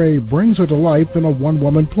Madeline McRae brings her to life in a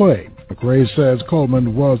one-woman play. McRae says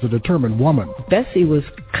Coleman was a determined woman. Bessie was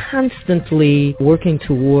constantly working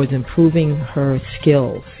towards improving her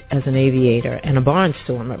skills as an aviator and a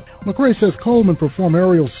barnstormer. McRae says Coleman performed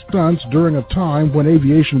aerial stunts during a time when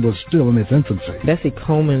aviation was still in its infancy. Bessie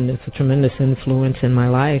Coleman is a tremendous influence in my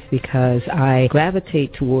life because I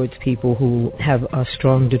gravitate towards people who have a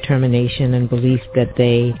strong determination and belief that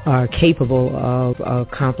they are capable of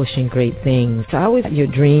accomplishing great things. So our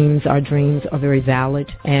dreams are very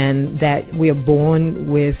valid, and that we are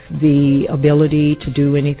born with the ability to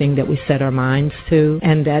do anything that we set our minds to,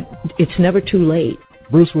 and that it's never too late.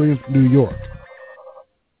 Bruce Williams, New York.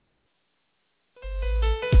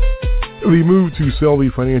 The move to sell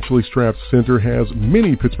the financially strapped center has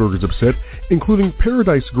many Pittsburghers upset, including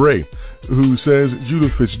Paradise Gray, who says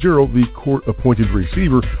Judith Fitzgerald, the court-appointed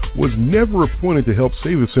receiver, was never appointed to help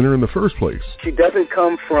save the center in the first place. She doesn't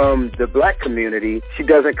come from the black community. She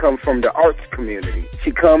doesn't come from the arts community.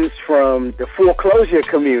 She comes from the foreclosure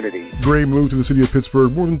community. Gray moved to the city of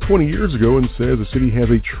Pittsburgh more than 20 years ago and says the city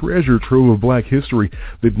has a treasure trove of black history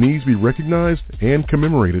that needs to be recognized and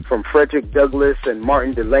commemorated. From Frederick Douglass and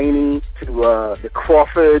Martin Delaney to the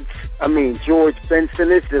Crawfords, George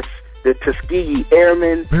Benson, it's just the Tuskegee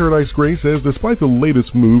Airmen. Paradise Gray says despite the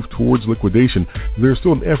latest move towards liquidation, there's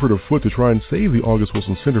still an effort afoot to try and save the August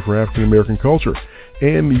Wilson Center for African American Culture.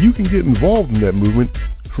 And you can get involved in that movement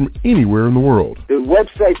from anywhere in the world. The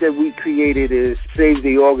website that we created is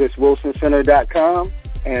SaveTheAugustWilsonCenter.com.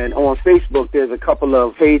 And on Facebook, there's a couple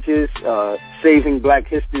of pages, Saving Black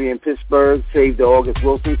History in Pittsburgh, Save the August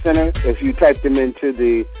Wilson Center. If you type them into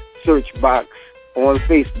the search box on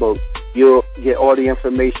Facebook, you'll get all the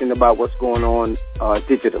information about what's going on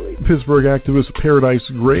digitally. Pittsburgh activist Paradise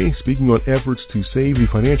Gray speaking on efforts to save the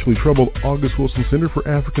financially troubled August Wilson Center for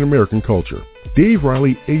African American Culture. Dave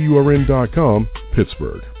Riley, AURN.com,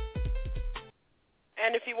 Pittsburgh.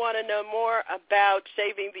 And if you want to know more about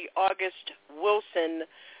saving the August Wilson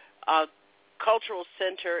Cultural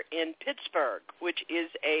Center in Pittsburgh, which is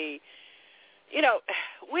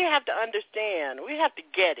we have to understand, we have to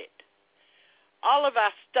get it. All of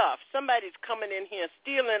our stuff, somebody's coming in here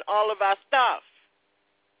stealing all of our stuff,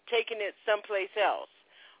 taking it someplace else.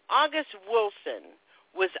 August Wilson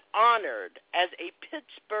was honored as a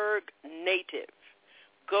Pittsburgh native.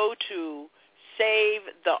 Go to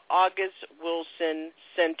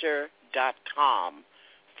SaveTheAugustWilsonCenter.com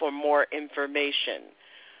for more information.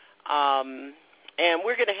 And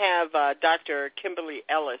we're going to have Dr. Kimberly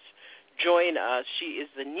Ellis join us. She is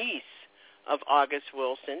the niece of August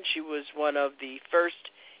Wilson. She was one of the first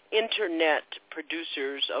internet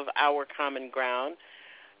producers of Our Common Ground.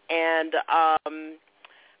 And I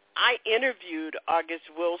interviewed August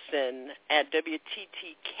Wilson at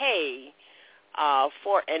WTTK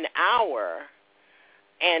for an hour,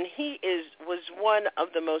 and he was one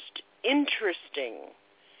of the most interesting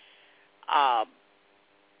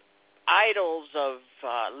idols of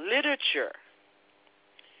literature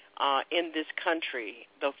in this country,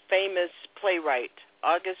 the famous playwright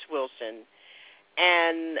August Wilson,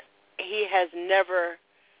 and he has never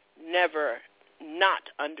not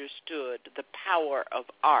understood the power of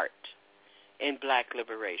art in black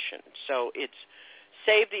liberation. So it's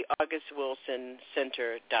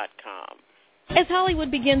SaveTheAugustWilsonCenter.com. As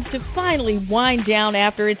Hollywood begins to finally wind down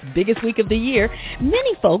after its biggest week of the year,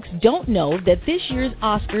 many folks don't know that this year's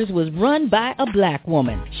Oscars was run by a black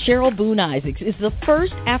woman. Cheryl Boone Isaacs is the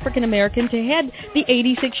first African-American to head the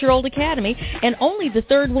 86-year-old Academy and only the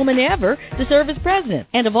third woman ever to serve as president.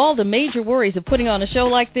 And of all the major worries of putting on a show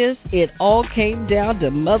like this, it all came down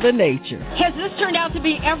to Mother Nature. Has this turned out to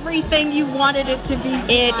be everything you wanted it to be?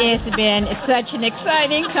 It has been such an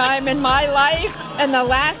exciting time in my life. And the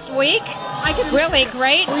last week, really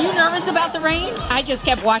great. Were you nervous about the rain? I just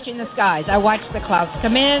kept watching the skies. I watched the clouds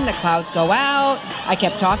come in, the clouds go out. I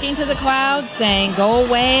kept talking to the clouds, saying, go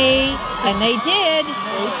away. And they did.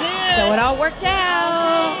 So it all worked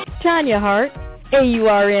out. Tanya Hart,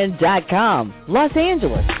 AURN.com, Los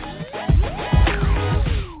Angeles.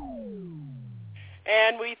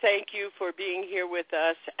 And we thank you for being here with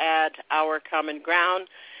us at Our Common Ground.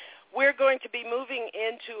 We're going to be moving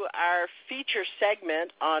into our feature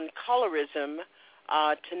segment on colorism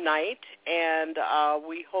tonight, and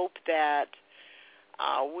we hope that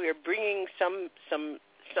we're bringing some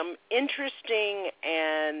interesting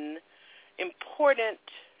and important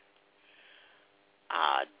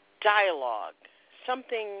dialogue.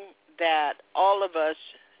 Something that all of us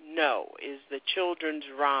know is the children's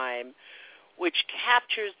rhyme, which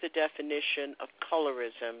captures the definition of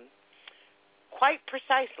colorism quite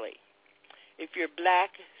precisely. If you're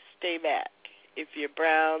black, stay back. If you're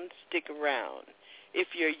brown, stick around.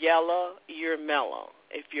 If you're yellow, you're mellow.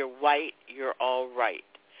 If you're white, you're all right.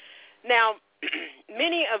 Now,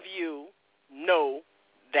 Many of you know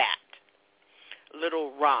that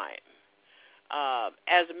little rhyme.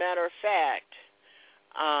 As a matter of fact,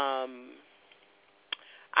 I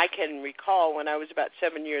can recall when I was about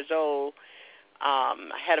 7 years old, I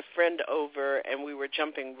had a friend over and we were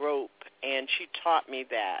jumping rope, and she taught me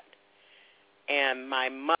that. And my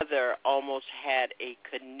mother almost had a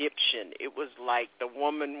conniption. It was like the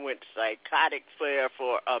woman went psychotic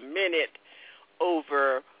for a minute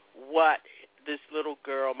over what this little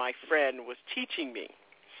girl, my friend, was teaching me.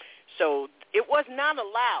 So it was not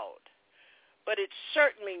allowed, but it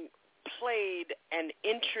certainly played an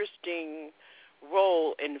interesting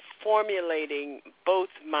role in formulating both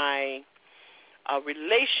my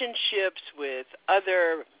relationships with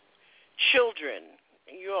other children.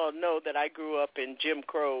 You all know that I grew up in Jim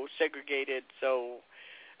Crow, segregated, so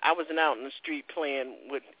I wasn't out in the street playing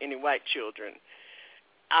with any white children.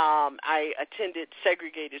 I attended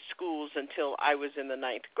segregated schools until I was in the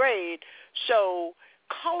 9th grade, so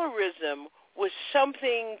colorism was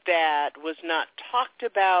something that was not talked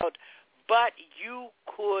about, but you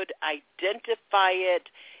could identify it.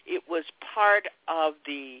 It was part of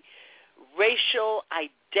the racial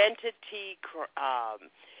identity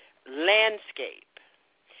landscape.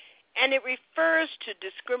 And it refers to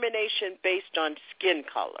discrimination based on skin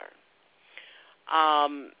color.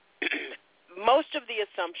 Most of the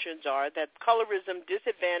assumptions are that colorism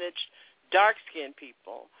disadvantaged dark-skinned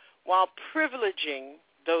people while privileging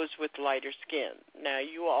those with lighter skin. Now,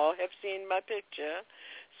 you all have seen my picture,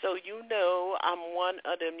 so you know I'm one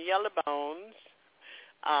of them yellow bones,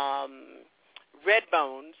 red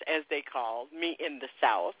bones, as they call me in the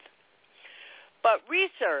South. But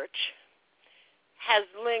research has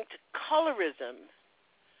linked colorism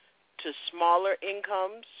to smaller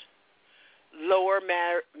incomes, lower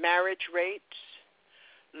marriage rates,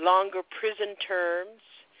 longer prison terms,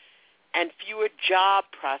 and fewer job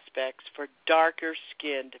prospects for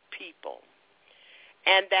darker-skinned people,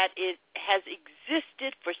 and that it has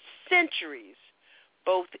existed for centuries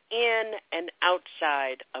both in and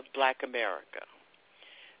outside of Black America,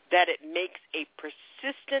 that it makes a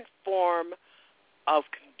persistent form of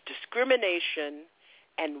discrimination,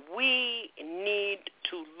 and we need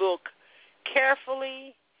to look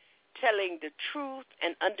carefully, telling the truth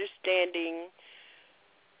and understanding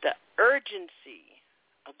the urgency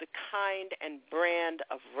of the kind and brand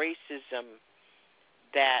of racism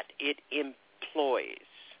that it employs.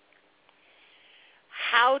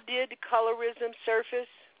 How did colorism surface?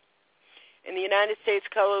 In the United States,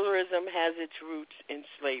 colorism has its roots in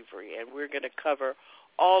slavery, and we're going to cover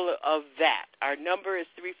all of that. Our number is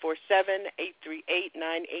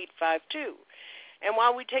 347-838-9852. And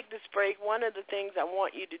while we take this break, one of the things I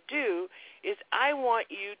want you to do is I want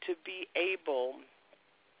you to be able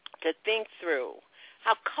to think through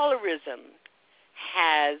how colorism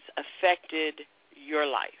has affected your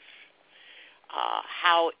life,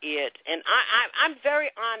 how it, and I'm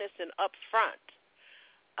very honest and upfront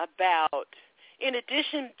about, in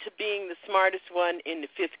addition to being the smartest one in the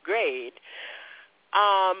 5th grade,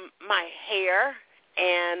 my hair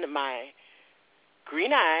and my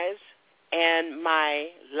green eyes and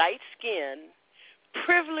my light skin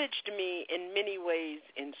privileged me in many ways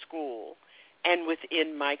in school and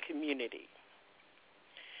within my community.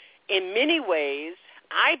 In many ways,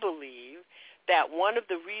 I believe that one of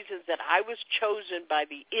the reasons that I was chosen by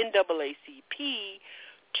the NAACP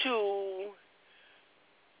to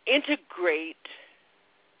integrate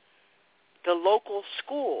the local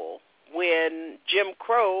school when Jim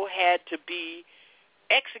Crow had to be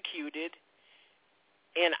executed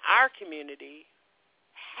in our community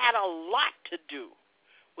had a lot to do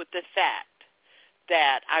with the fact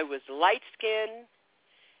that I was light-skinned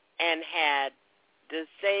and had the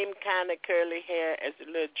same kind of curly hair as the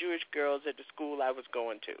little Jewish girls at the school I was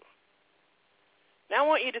going to. Now I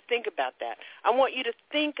want you to think about that. I want you to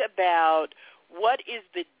think about what is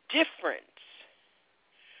the difference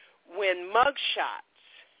when mugshots,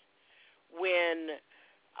 when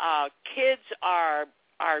kids are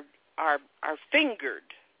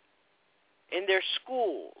fingered in their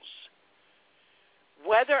schools,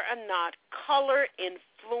 whether or not color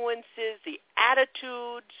influences the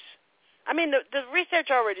attitudes. I mean, the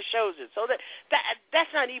research already shows it, so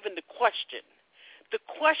that's not even the question. The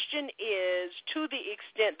question is to the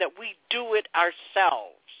extent that we do it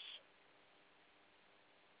ourselves.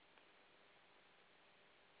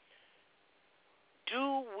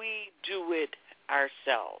 Do we do it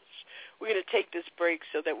ourselves? We're going to take this break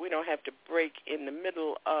so that we don't have to break in the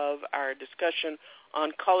middle of our discussion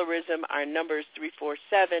on colorism. Our number is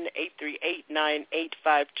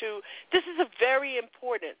 347-838-9852. This is a very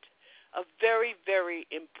important a very, very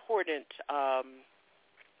important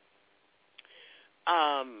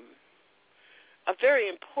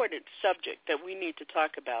subject that we need to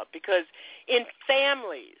talk about, because in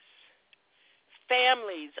families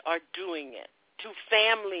are doing it to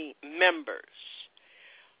family members.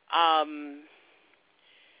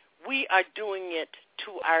 We are doing it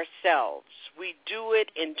to ourselves. We do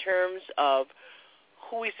it in terms of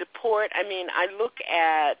who we support. I mean, I look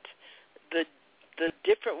at the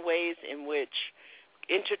different ways in which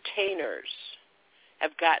entertainers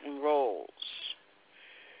have gotten roles,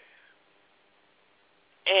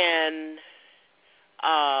 and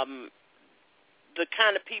the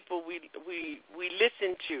kind of people we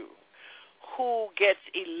listen to, who gets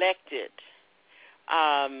elected,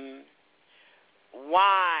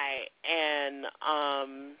 why, and a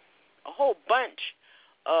whole bunch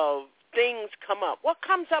of things come up. What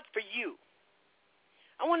comes up for you?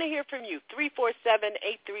 I want to hear from you,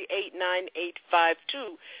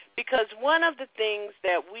 347-838-9852, because one of the things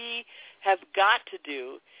that we have got to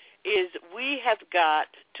do is we have got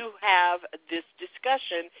to have this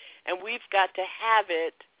discussion, and we've got to have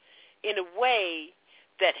it in a way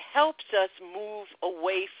that helps us move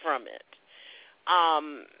away from it.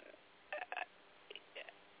 I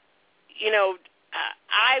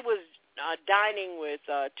was dining with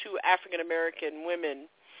two African-American women,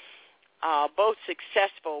 both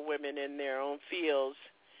successful women in their own fields,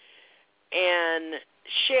 and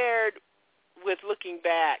shared with looking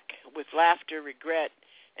back with laughter, regret,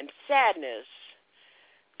 and sadness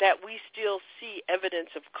that we still see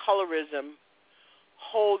evidence of colorism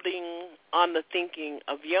holding on the thinking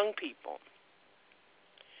of young people.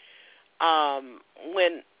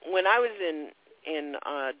 When I was in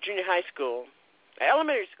junior high school,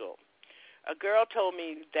 elementary school, a girl told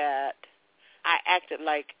me that I acted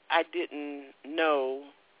like I didn't know.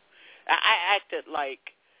 I acted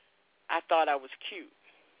like I thought I was cute.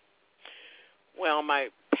 Well, my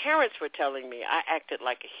parents were telling me I acted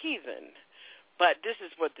like a heathen, but this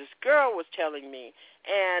is what this girl was telling me,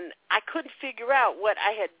 and I couldn't figure out what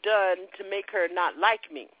I had done to make her not like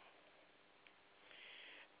me.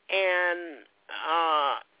 And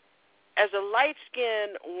as a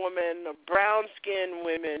light-skinned woman, a brown-skinned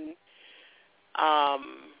woman,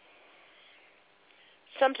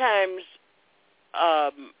 sometimes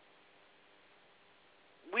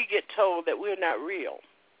we get told that we're not real.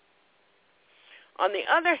 On the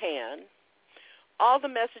other hand, all the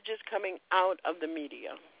messages coming out of the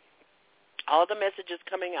media, all the messages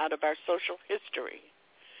coming out of our social history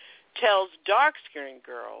tells dark-skinned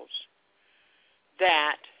girls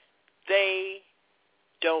that they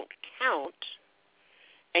don't count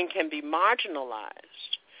and can be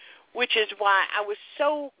marginalized, which is why I was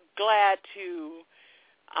so glad to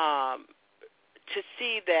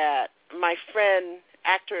see that my friend,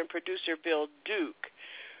 actor and producer Bill Duke,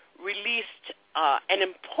 released an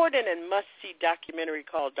important and must-see documentary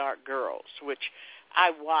called Dark Girls, which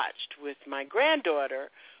I watched with my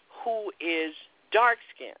granddaughter, who is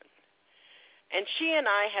dark-skinned. And she and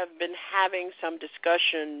I have been having some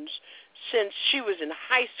discussions since she was in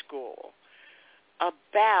high school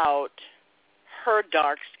about her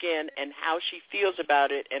dark skin and how she feels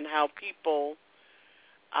about it, and how people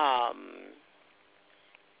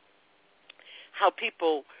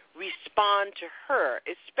respond to her,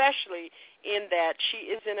 especially in that she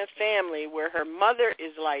is in a family where her mother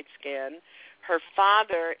is light-skinned, her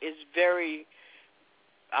father is very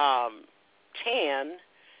tan,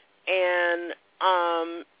 and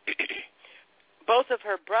both of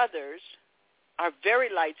her brothers are very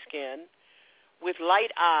light-skinned with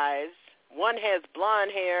light eyes. One has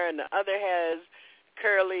blonde hair and the other has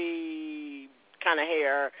curly kind of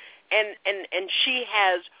hair, and she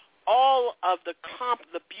has all of the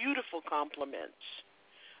beautiful compliments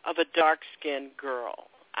of a dark-skinned girl.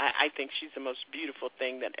 I think she's the most beautiful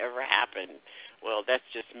thing that ever happened. Well, that's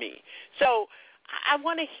just me. So I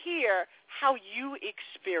want to hear how you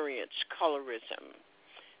experience colorism.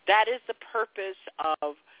 That is the purpose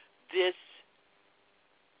of this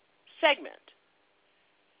segment.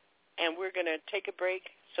 And we're going to take a break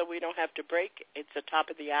so we don't have to break. It's the top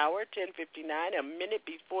of the hour, 10:59, a minute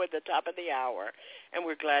before the top of the hour. And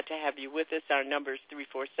we're glad to have you with us. Our number is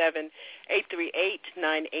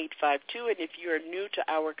 347-838-9852. And if you're new to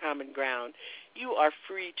Our Common Ground, you are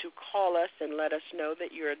free to call us and let us know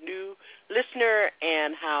that you're a new listener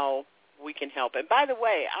and how we can help. And by the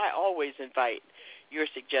way, I always invite your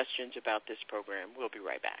suggestions about this program. We'll be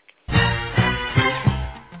right back.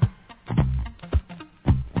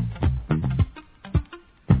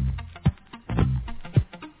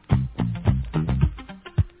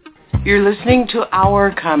 You're listening to Our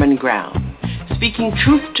Common Ground, speaking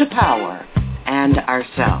truth to power and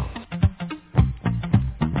ourselves.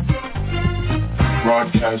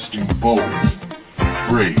 Broadcasting bold,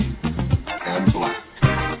 brave, and black.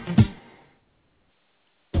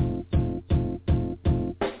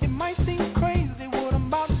 It might seem crazy what I'm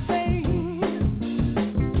about to say,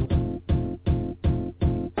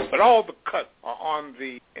 but all the cuts are on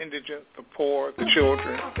the indigent, the poor, the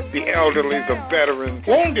children, the elderly, the veterans.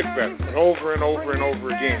 Won't get better, but over and over and over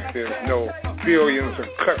again. There's no billions of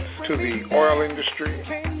cuts to the oil industry,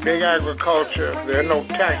 big agriculture. There are no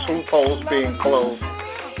tax loopholes being closed.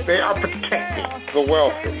 They are protecting the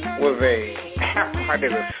wealthy with a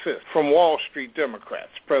half-hearted assist from Wall Street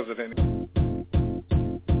Democrats, President.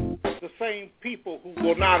 The same people who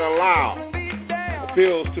will not allow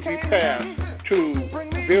bills to be passed to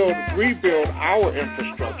rebuild our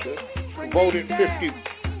infrastructure voted $50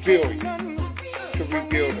 billion to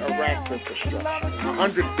rebuild Iraq's infrastructure,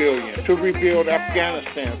 $100 billion to rebuild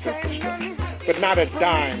Afghanistan's infrastructure, but not a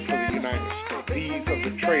dime for the United States. These are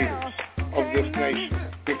the traitors of this nation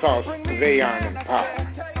because they aren't in power.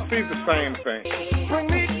 See the same thing.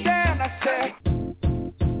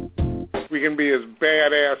 We can be as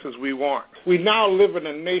badass as we want. We now live in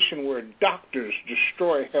a nation where doctors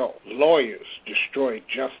destroy health, lawyers destroy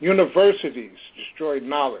justice, universities destroy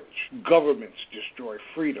knowledge, governments destroy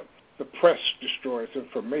freedom, the press destroys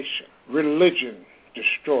information, religion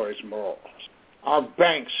destroys morals, our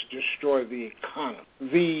banks destroy the economy.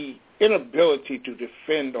 The inability to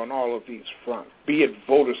defend on all of these fronts, be it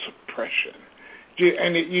voter suppression,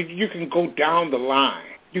 and you can go down the line.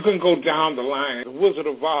 You can go down the line. The Wizard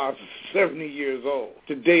of Oz is 70 years old.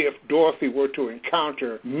 Today, if Dorothy were to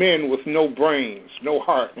encounter men with no brains, no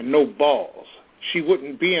heart, and no balls, she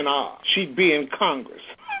wouldn't be in Oz. She'd be in Congress.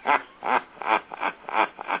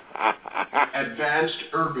 Advanced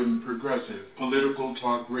Urban Progressive Political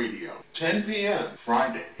Talk Radio, 10 p.m.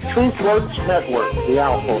 Friday. TruthWorks Network, The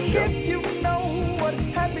Alpha Show. you know what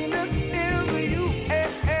happiness is to you.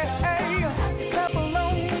 Clap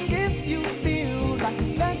along if you feel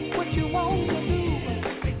like that's what you want to do.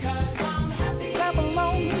 Clap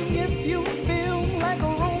along if you feel like a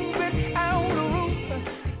room without a roof.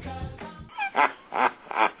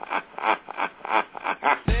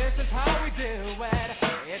 This is how we do it.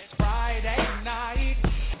 It's Friday night.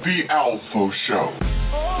 The Alpha Show.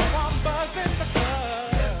 Oh, I'm buzzing the club.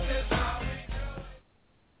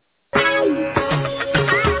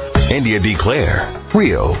 India Declare.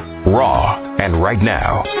 Real, raw, and right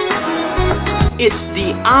now. It's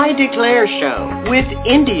the I Declare Show with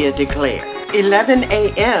India Declare, 11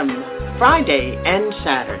 a.m. Friday and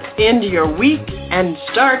Saturday. End your week and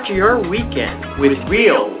start your weekend with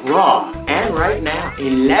Real, Raw, and Right Now.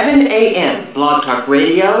 11 a.m. Blog Talk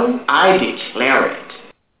Radio, I Declare it.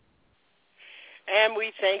 And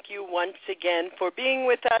we thank you once again for being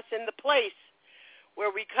with us in the place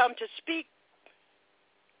where we come to speak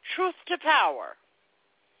truth to power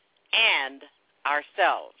and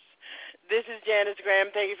ourselves. This is Janice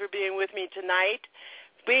Graham. Thank you for being with me tonight.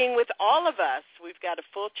 Being with all of us, we've got a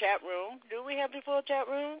full chat room. Do we have a full chat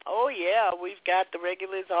room? Oh, yeah, we've got the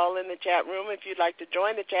regulars all in the chat room. If you'd like to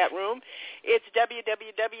join the chat room, it's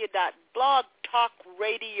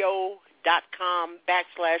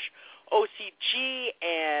www.blogtalkradio.com/OCG,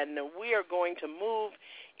 and we are going to move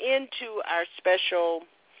into our special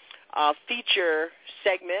feature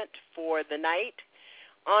segment for the night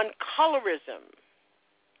on colorism.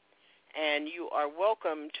 And you are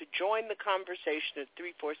welcome to join the conversation at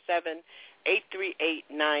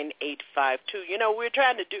 347-838-9852. You know, we're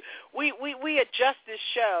trying to do, we adjust this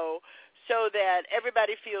show so that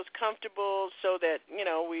everybody feels comfortable, so that, you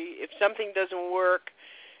know, if something doesn't work,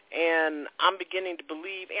 and I'm beginning to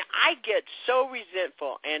believe, and I get so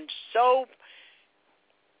resentful and so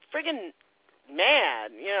friggin'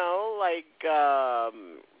 mad, you know, like,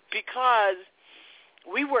 because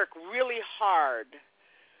we work really hard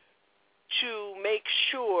to make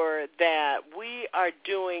sure that we are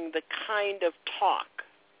doing the kind of talk,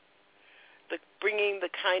 bringing the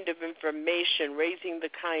kind of information, raising the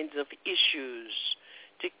kinds of issues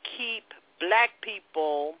to keep black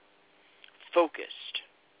people focused.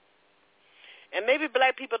 And maybe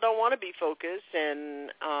black people don't want to be focused,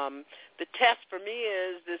 and the test for me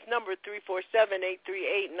is this number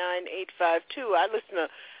 347-838-9852. I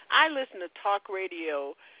listen to talk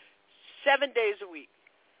radio 7 days a week.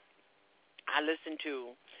 I listen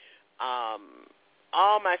to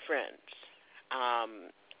all my friends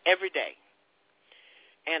every day.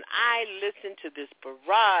 And I listen to this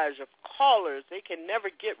barrage of callers. They can never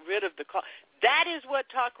get rid of the call. That is what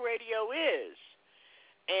talk radio is.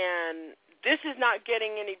 And this is not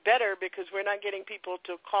getting any better because we're not getting people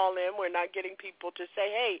to call in. We're not getting people to say,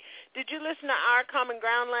 hey, did you listen to Our Common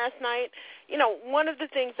Ground last night? You know, one of the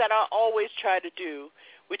things that I always try to do,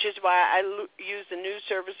 which is why I use the news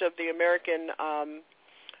service of the American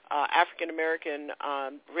African-American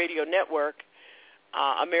Radio Network,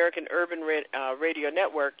 American Urban Radio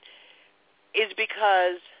Network, is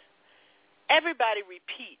because everybody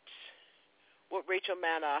repeats what Rachel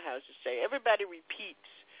Maddow has to say. Everybody repeats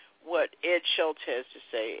what Ed Schultz has to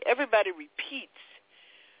say. Everybody repeats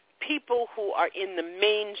people who are in the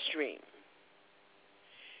mainstream.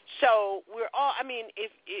 So we're all, I mean,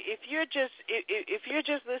 if you're just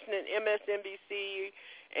listening to MSNBC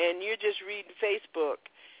and you're just reading Facebook,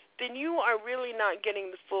 then you are really not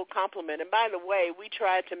getting the full complement. And by the way, we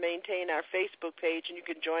try to maintain our Facebook page, and you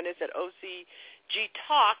can join us at OCG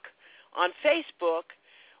Talk on Facebook.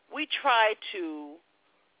 We try to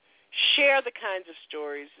share the kinds of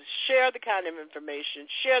stories, share the kind of information,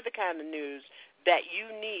 share the kind of news that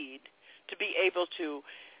you need to be able to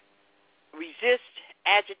resist,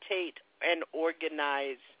 agitate, and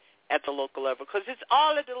organize at the local level, because it's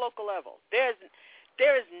all at the local level. There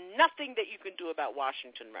is nothing that you can do about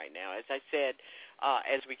Washington right now, as I said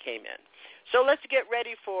as we came in. So let's get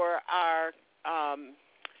ready for our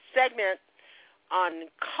segment on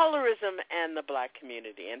colorism and the black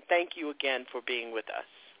community, and thank you again for being with us.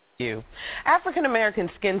 African American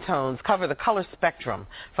skin tones cover the color spectrum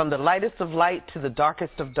from the lightest of light to the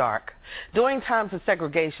darkest of dark. During times of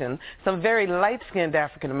segregation, some very light-skinned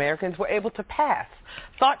African Americans were able to pass.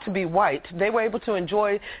 Thought to be white, they were able to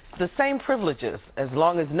enjoy the same privileges as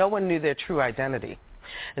long as no one knew their true identity.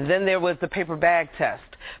 And then there was the paper bag test.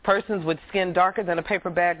 Persons with skin darker than a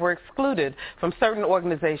paper bag were excluded from certain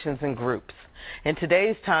organizations and groups. In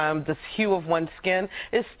today's time, the hue of one's skin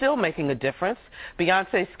is still making a difference.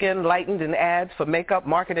 Beyonce's skin lightened in ads for makeup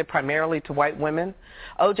marketed primarily to white women.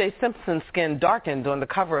 O.J. Simpson's skin darkened on the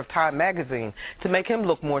cover of Time magazine to make him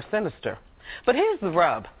look more sinister. But here's the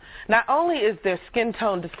rub. Not only is there skin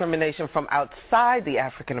tone discrimination from outside the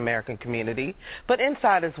African American community, but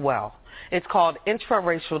inside as well. It's called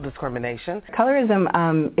intraracial discrimination.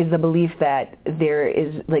 Colorism is the belief that there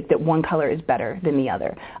is, that one color is better than the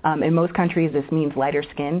other. In most countries, this means lighter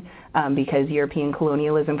skin because European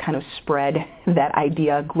colonialism kind of spread that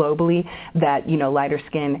idea globally that, lighter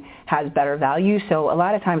skin has better value. So a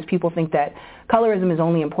lot of times people think that colorism is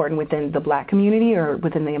only important within the black community or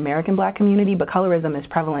within the American black community, but colorism is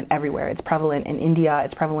prevalent everywhere. It's prevalent in India.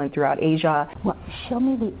 It's prevalent throughout Asia. Well, show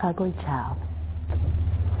me the ugly child.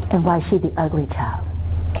 And why is she the ugly child?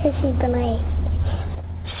 Because she's the nice.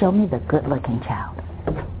 Show me the good-looking child.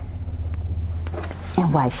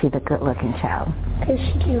 And why is she the good-looking child? Because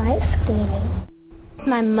she likes screaming.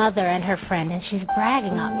 My mother and her friend, and she's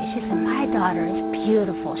bragging on me. She said, my daughter is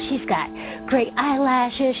beautiful. She's got great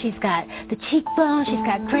eyelashes. She's got the cheekbones. She's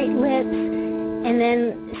got great lips. And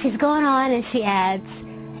then she's going on and she adds,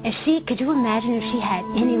 could you imagine if she had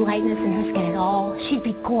any lightness in her skin at all? She'd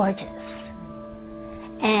be gorgeous.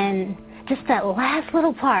 And just that last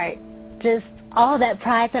little part, just all that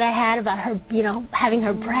pride that I had about her, having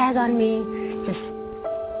her brag on me, just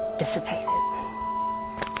dissipated.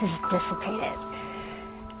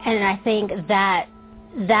 And I think that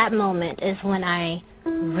moment is when I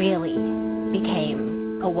really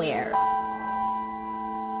became aware.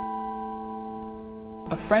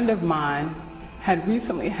 A friend of mine had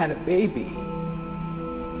recently had a baby.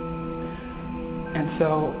 And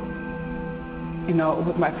so, it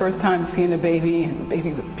was my first time seeing a baby, and the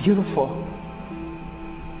baby was beautiful.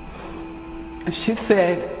 And she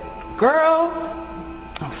said, girl,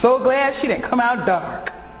 I'm so glad she didn't come out dark.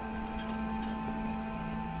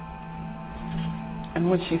 And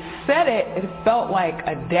when she said it, it felt like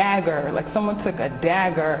a dagger, like someone took a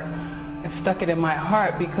dagger and stuck it in my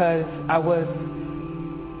heart, because I was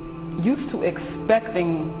used to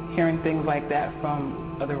expecting hearing things like that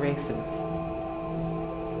from other races.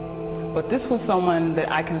 But this was someone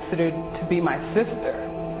that I considered to be my sister.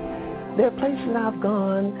 There are places I've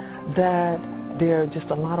gone that there are just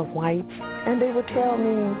a lot of whites, and they would tell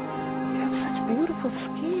me, you have such beautiful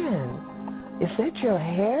skin. Is that your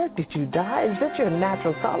hair? Did you dye? Is that your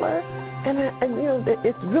natural color? And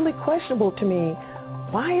it's really questionable to me.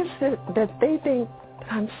 Why is it that they think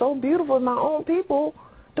I'm so beautiful and my own people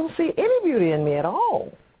don't see any beauty in me at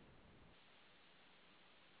all?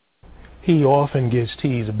 He often gets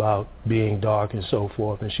teased about being dark and so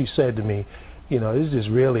forth, and she said to me, it's just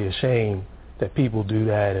really a shame that people do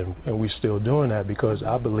that, and we're still doing that, because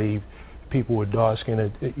I believe people with dark skin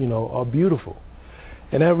are beautiful.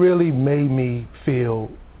 And that really made me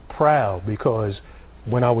feel proud, because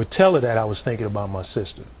when I would tell her that, I was thinking about my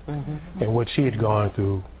sister and what she had gone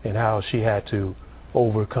through and how she had to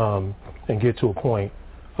overcome and get to a point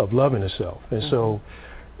of loving herself. And so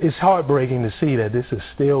it's heartbreaking to see that this is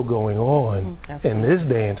still going on in this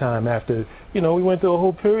day and time after, we went through a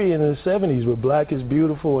whole period in the 70s where black is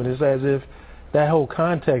beautiful, and it's as if that whole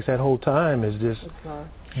context, that whole time is just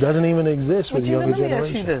doesn't even exist with the younger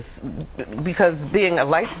generation. Let me ask you this, because being a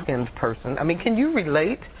light-skinned person, can you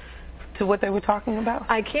relate to what they were talking about?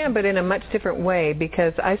 I can, but in a much different way,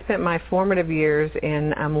 because I spent my formative years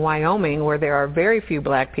in Wyoming, where there are very few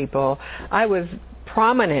black people. I was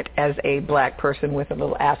prominent as a black person with a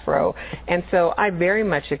little afro, and so I very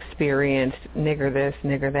much experienced nigger this,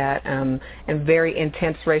 nigger that, and very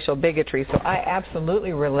intense racial bigotry. So I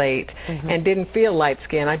absolutely relate and didn't feel light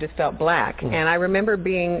skin. I just felt black. And I remember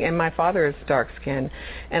and my father is dark skin,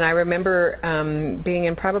 and I remember being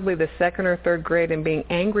in probably the 2nd or 3rd grade and being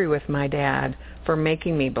angry with my dad for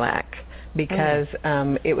making me black, because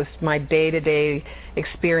it was my day-to-day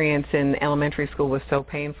experience in elementary school was so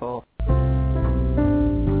painful.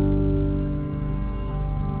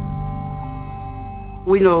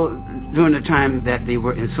 We know during the time that they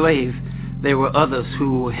were enslaved, there were others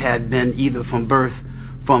who had been either from birth,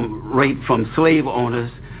 from rape, from slave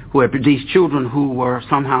owners, who had produced children who were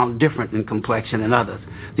somehow different in complexion than others.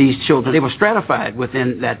 These children, they were stratified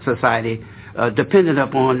within that society, dependent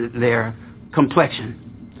upon their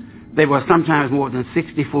complexion. There were sometimes more than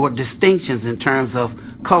 64 distinctions in terms of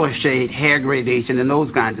color shade, hair gradation, and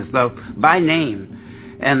those kinds of stuff by name.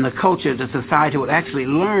 And the culture, the society would actually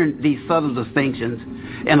learn these subtle distinctions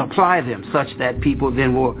and apply them such that people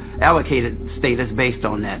then were allocated status based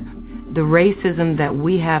on that. The racism that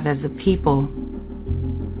we have as a people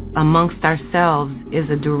amongst ourselves is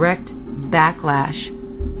a direct backlash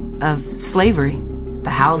of slavery.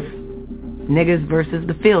 The house niggas versus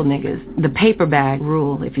the field niggas. The paper bag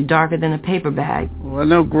rule, if you're darker than a paper bag. Well, I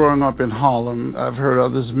know growing up in Harlem, I've heard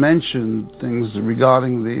others mention things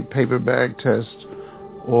regarding the paper bag test,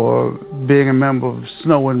 or being a member of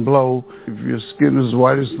Snow and Blow. If your skin was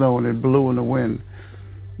white as snow and it blew in the wind,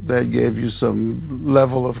 that gave you some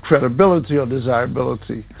level of credibility or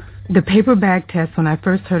desirability. The paper bag test, when I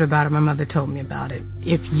first heard about it, my mother told me about it.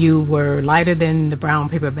 If you were lighter than the brown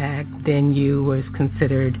paper bag, then you was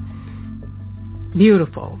considered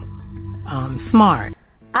beautiful, smart.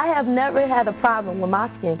 I have never had a problem with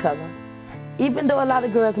my skin color, even though a lot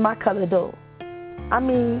of girls my color do.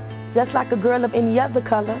 Just like a girl of any other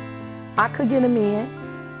color, I could get a man,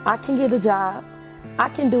 I can get a job, I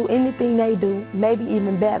can do anything they do, maybe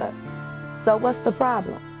even better. So what's the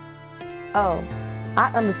problem? Oh,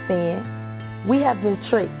 I understand. We have been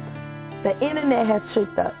tricked. The internet has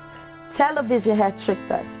tricked us. Television has tricked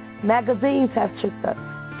us. Magazines have tricked us.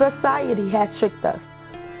 Society has tricked us.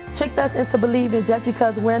 Tricked us into believing just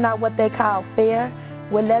because we're not what they call fair,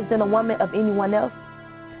 we're less than a woman of anyone else.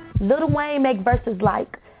 Lil Wayne make verses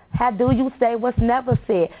like, how do you say what's never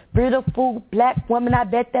said? Beautiful black woman, I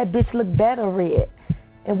bet that bitch look better red.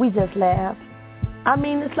 And we just laugh.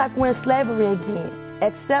 It's like we're in slavery again,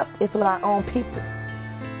 except it's with our own people.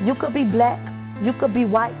 You could be black, you could be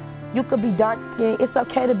white, you could be dark skinned. It's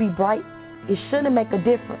okay to be bright. It shouldn't make a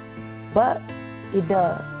difference, but it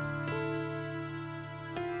does.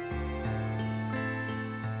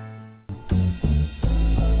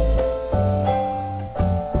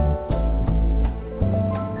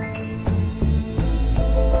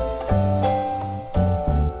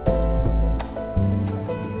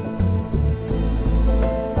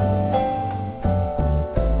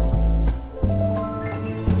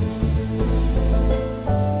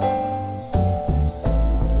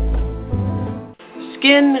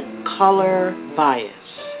 Skin color bias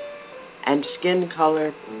and skin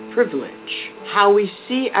color privilege, how we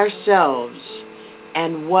see ourselves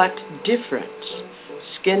and what difference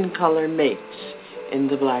skin color makes in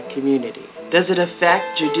the black community. Does it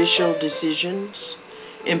affect judicial decisions,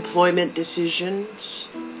 employment decisions,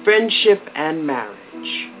 friendship and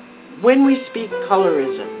marriage? When we speak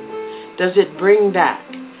colorism, does it bring back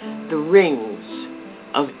the rings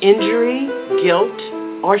of injury, guilt,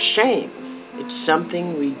 or shame? It's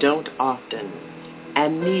something we don't often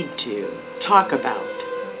and need to talk about.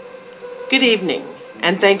 Good evening,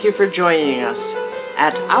 and thank you for joining us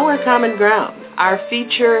at Our Common Ground. Our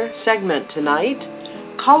feature segment tonight,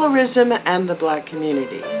 Colorism and the Black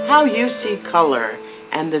Community. How you see color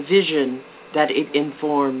and the vision that it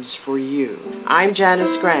informs for you. I'm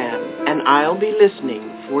Janice Graham, and I'll be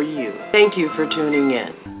listening for you. Thank you for tuning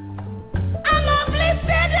in.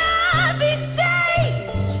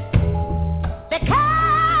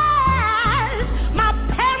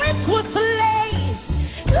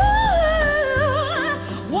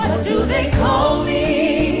 they call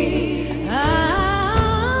me?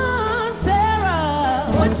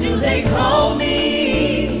 Sarah. What do they call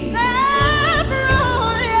me?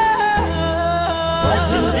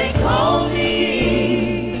 What do they call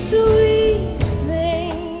me? Sweet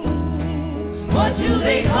things. What do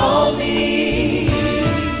they call me?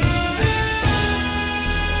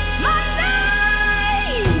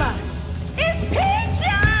 My name is Peaches.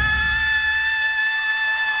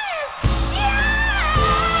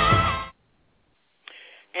 Yeah.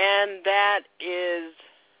 And that is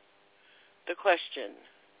the question.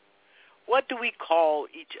 What do we call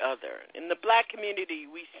each other? In the black community,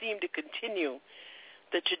 we seem to continue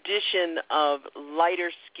the tradition of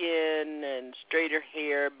lighter skin and straighter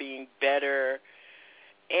hair being better.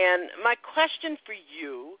 And my question for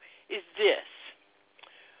you is this.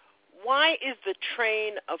 Why is the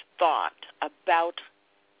train of thought about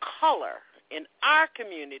color in our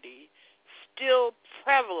community still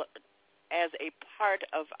prevalent as a part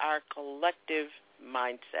of our collective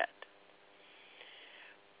mindset?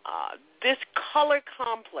 This color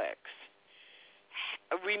complex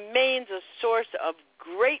remains a source of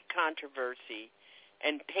great controversy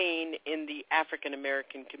and pain in the African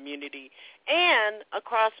American community and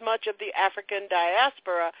across much of the African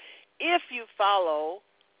diaspora if you follow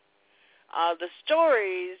the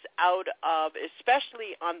stories out of,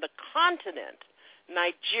 especially on the continent,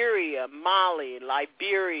 Nigeria, Mali,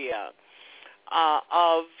 Liberia,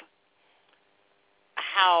 of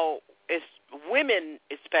how women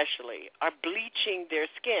especially are bleaching their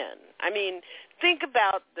skin. I mean, think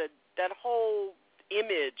about that whole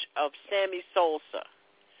image of Sammy Sosa.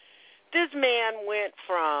 This man went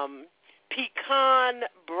from pecan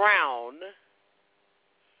brown.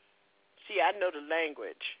 See, I know the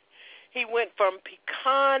language. He went from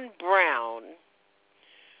pecan brown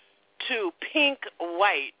to pink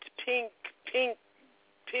white, pink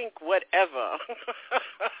whatever,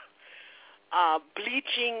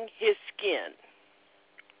 bleaching his skin.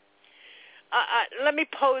 Let me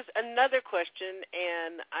pose another question,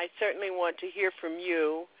 and I certainly want to hear from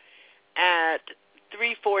you at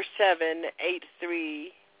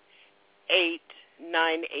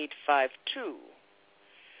 347-838-9852.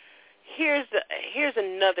 Here's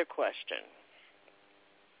another question.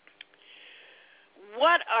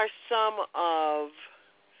 What are some of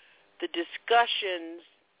the discussions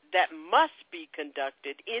that must be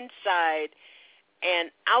conducted inside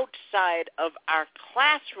and outside of our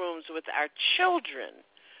classrooms with our children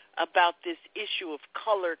about this issue of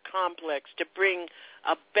color complex to bring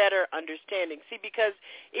a better understanding? See, because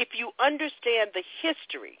if you understand the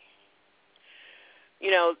history,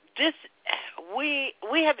 we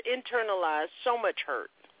have internalized so much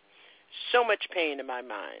hurt, so much pain in my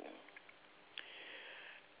mind.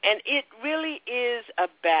 And it really is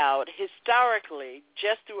about, historically,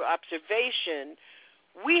 just through observation,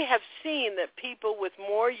 we have seen that people with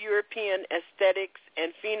more European aesthetics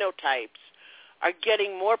and phenotypes are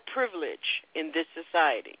getting more privilege in this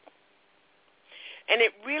society. And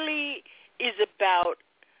it really is about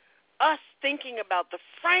us thinking about the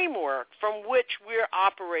framework from which we're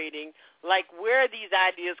operating, like where are these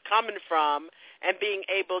ideas coming from, and being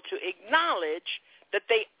able to acknowledge that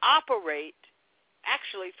they operate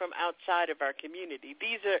actually from outside of our community.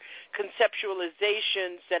 These are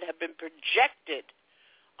conceptualizations that have been projected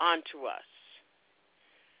onto us.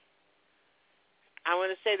 I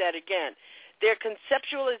want to say that again. They're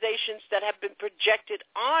conceptualizations that have been projected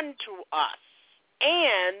onto us,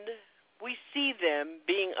 and we see them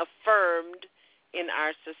being affirmed in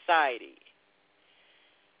our society.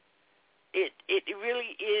 It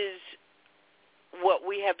really is what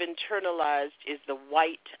we have internalized is the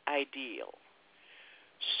white ideal.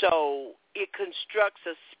 So it constructs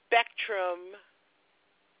a spectrum,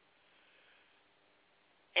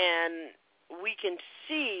 and we can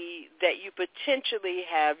see that you potentially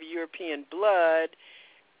have European blood,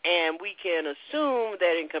 and we can assume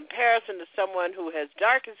that in comparison to someone who has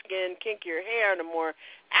darker skin, kinkier hair, and a more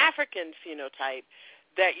African phenotype,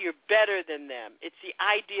 that you're better than them. It's the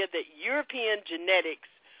idea that European genetics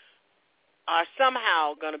are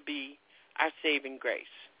somehow going to be our saving grace.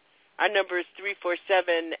 Our number is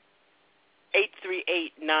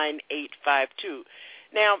 347-838-9852.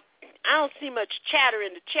 Now, I don't see much chatter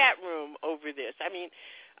in the chat room over this. I mean,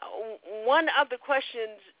 one of the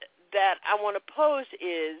questions that I want to pose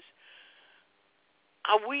is,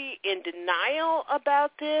 are we in denial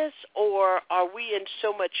about this, or are we in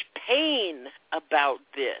so much pain about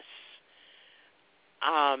this?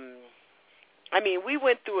 I mean, we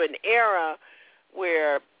went through an era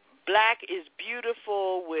where black is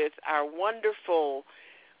beautiful with our wonderful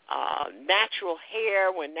natural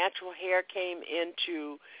hair, when natural hair came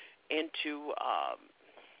into into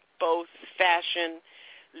both fashion.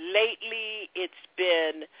 Lately, it's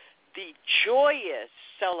been the joyous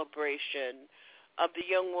celebration of the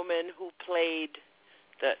young woman who played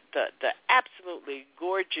the absolutely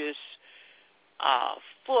gorgeous,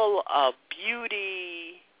 full of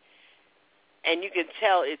beauty, and you can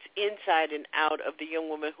tell it's inside and out of the young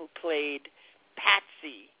woman who played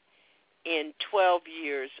Patsy in 12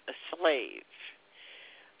 Years a Slave,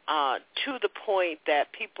 to the point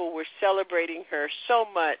that people were celebrating her so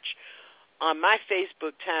much on my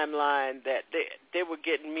Facebook timeline that they were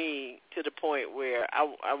getting me to the point where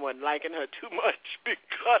I wasn't liking her too much,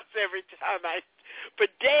 because every time for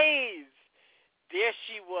days, there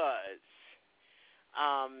she was.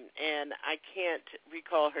 And I can't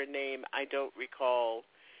recall her name. I don't recall,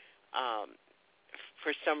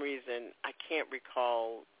 for some reason, I can't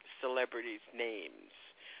recall celebrities' names.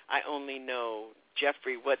 I only know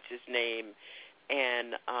Jeffrey, what's his name,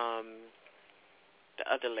 and the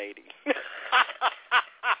other lady.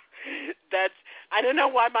 I don't know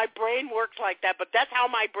why my brain works like that, but that's how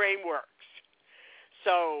my brain works.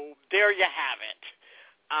 So there you have it.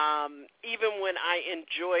 Even when I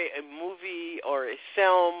enjoy a movie or a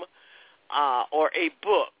film or a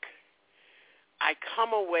book, I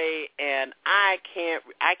come away and I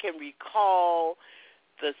can recall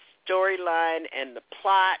the storyline and the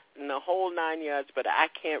plot and the whole 9 yards, but I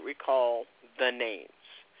can't recall the names.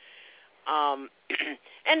 And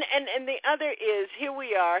the other is, here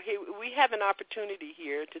we are. We have an opportunity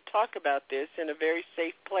here to talk about this in a very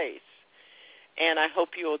safe place. And I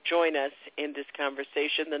hope you'll join us in this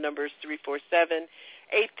conversation. The number is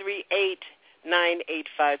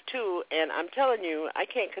 347-838-9852. And I'm telling you, I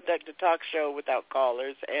can't conduct a talk show without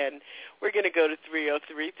callers. And we're going to go to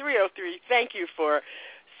 303. 303, thank you for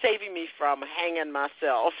saving me from hanging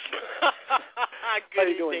myself. Good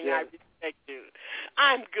evening. I respect you.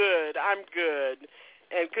 I'm good.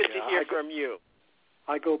 And good to hear from you.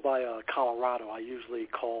 I go by Colorado. I usually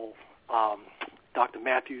call Dr.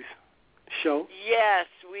 Matthews' show. Yes,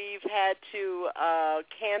 we've had to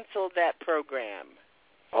cancel that program.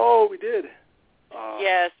 Oh, we did?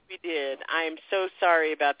 Yes, we did. I am so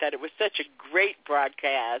sorry about that. It was such a great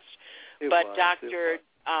broadcast. Dr.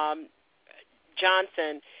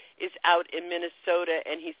 Johnson is out in Minnesota,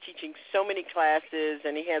 and he's teaching so many classes,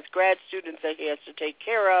 and he has grad students that he has to take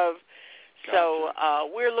care of. Gotcha. So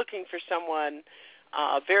we're looking for someone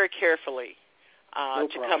very carefully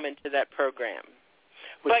to come into that program.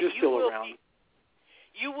 But you're still around.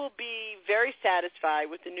 You will be very satisfied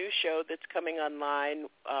with the new show that's coming online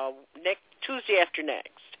next Tuesday after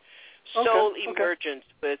next. Soul Emergence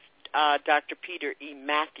with Dr. Peter E.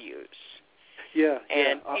 Matthews. Yeah.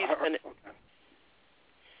 And he's going to...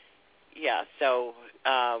 Yeah, so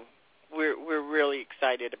we're really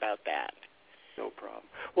excited about that. No problem.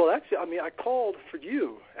 Well, actually, I called for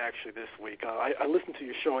you, actually, this week. I listen to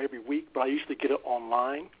your show every week, but I usually get it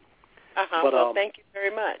online. Well, thank you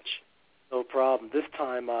very much. No problem. This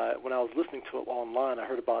time, when I was listening to it online, I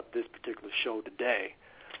heard about this particular show today,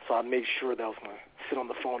 so I made sure that I was going to sit on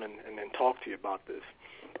the phone and talk to you about this.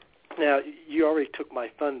 Now, you already took my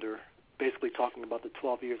thunder, basically talking about the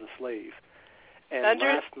 12 Years a Slave. And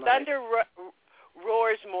thunder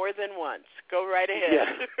roars more than once. Go right ahead.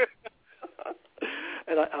 Yeah.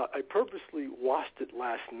 And I purposely watched it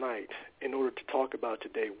last night in order to talk about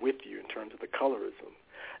today with you in terms of the colorism.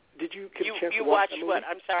 Did you get a chance to watch that movie? What?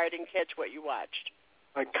 I'm sorry, I didn't catch what you watched.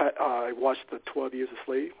 I watched the 12 Years a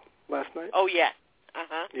Slave last night. Oh, yeah.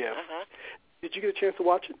 Yeah. Did you get a chance to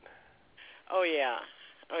watch it? Oh, yeah.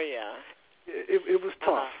 It was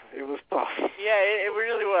tough. It was tough. Yeah, it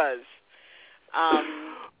really was.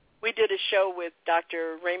 We did a show with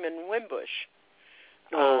Dr. Raymond Wimbush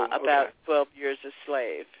about 12 Years a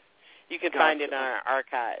Slave. You can find it in our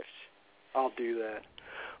archives. I'll do that.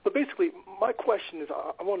 But basically, my question is,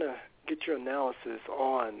 I want to get your analysis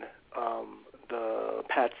on the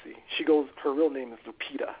Patsy. Her real name is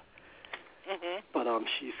Lupita, but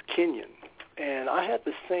she's Kenyan. And I had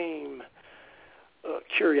the same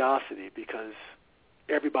curiosity because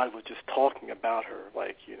everybody was just talking about her,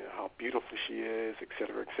 like, how beautiful she is, et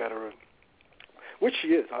cetera, which she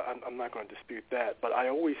is. I'm not going to dispute that. But I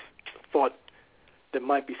always thought there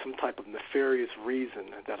might be some type of nefarious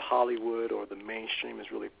reason that Hollywood or the mainstream is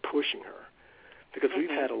really pushing her. Because we've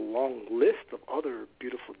had a long list of other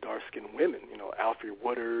beautiful dark-skinned women, Alfre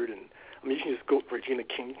Woodard, and you can just go, Regina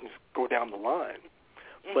King, you can just go down the line.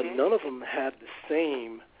 But none of them had the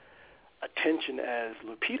same attention as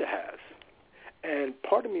Lupita has. And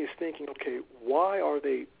part of me is thinking, okay, why are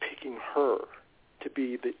they picking her to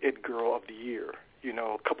be the it girl of the year?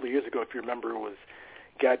 A couple of years ago, if you remember, it was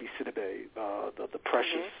Gabby Sidibe, the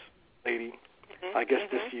Precious lady. I guess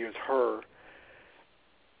this year's her.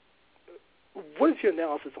 What is your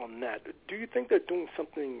analysis on that? Do you think they're doing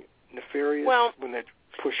something nefarious when they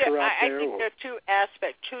push her out there? I think there are two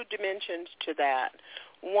aspects, two dimensions to that.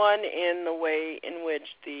 One in the way in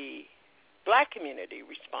which the black community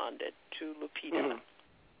responded to Lupita,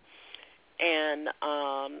 and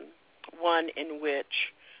one in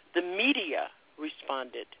which the media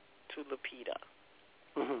responded to Lupita.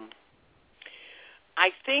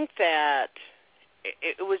 I think that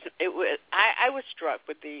I was struck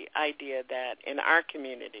with the idea that in our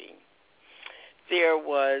community there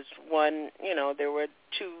was there were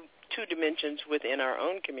two dimensions within our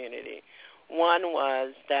own community. One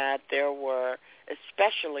was that there were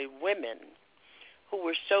especially women who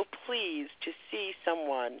were so pleased to see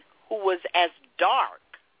someone who was as dark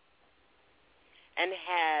and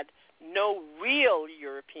had no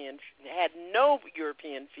European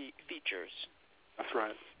features. That's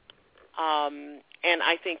right. And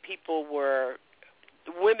I think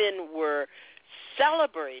women were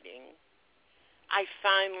celebrating.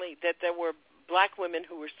 That there were black women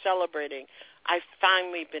who were celebrating, I've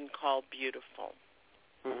finally been called beautiful.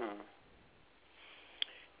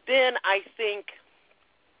 Then I think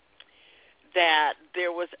that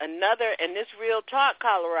there was another, and this Real Talk,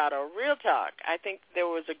 Colorado, Real Talk, I think there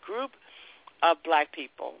was a group of black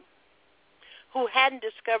people who hadn't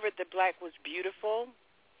discovered that black was beautiful,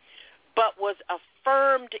 but was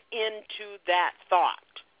affirmed into that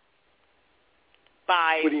thought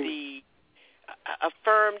by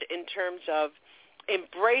affirmed in terms of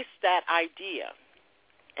embraced that idea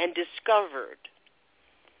and discovered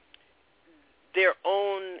their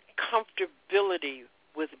own comfortability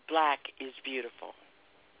with black is beautiful.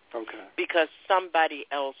 Okay. Because somebody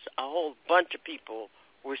else, a whole bunch of people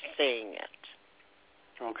were saying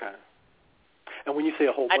it. Okay. And when you say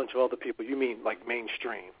a whole bunch of other people, you mean like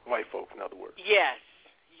mainstream white folks, in other words? Yes.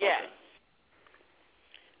 Okay.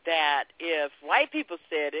 That if white people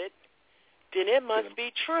said it, then it must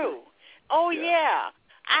be true. Oh, yeah,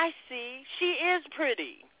 I see. She is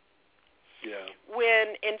pretty. Yeah.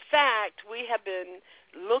 When, in fact, we have been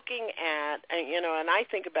looking at, and I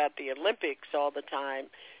think about the Olympics all the time,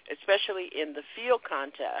 especially in the field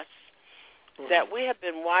contests, that we have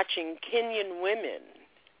been watching Kenyan women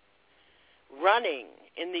running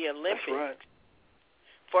in the Olympics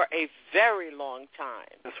for a very long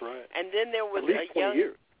time. That's right. And then there was at least 20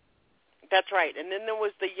 years. That's right. And then there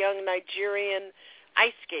was the young Nigerian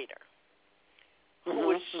ice skater who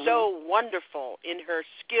was so wonderful in her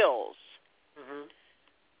skills.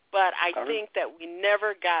 But I think that we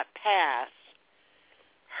never got past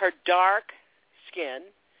her dark skin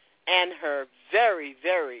and her very,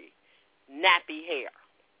 very nappy hair.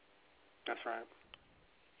 That's right.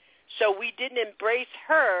 So we didn't embrace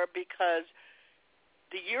her because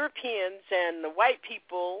the Europeans and the white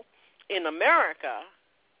people in America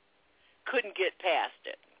couldn't get past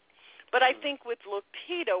it. But I think with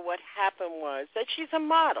Lupita, what happened was that she's a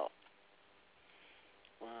model.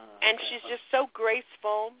 And she's just so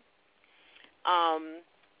graceful.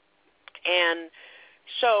 And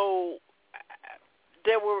so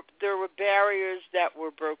there were barriers that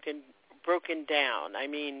were broken down. I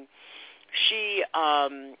mean, she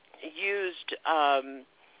used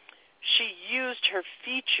her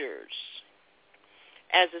features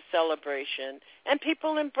as a celebration, and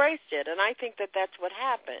people embraced it, and I think that that's what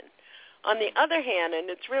happened. On the other hand, and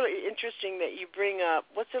it's really interesting that you bring up,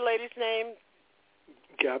 what's the lady's name?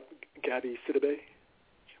 Gabby Sidibe.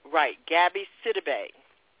 Right, Gabby Sidibe.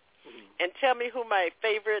 And tell me who my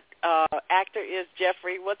favorite actor is,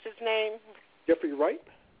 Jeffrey. What's his name? Jeffrey Wright?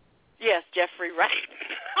 Yes, Jeffrey Wright.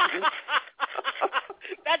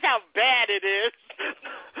 That's how bad it is.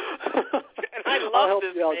 And I love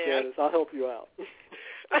this man. I'll help you out, Janice. I'll help you out.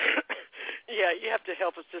 Yeah, you have to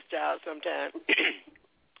help a sister out sometime.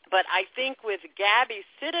 But I think with Gabby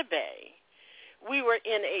Sidibe, we were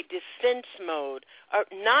in a defense mode,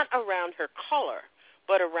 not around her color,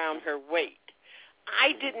 but around her weight.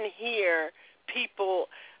 I didn't hear people,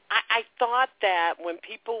 I thought that when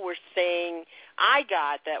people were saying, I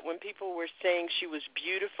got that when people were saying she was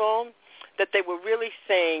beautiful, that they were really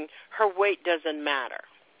saying her weight doesn't matter.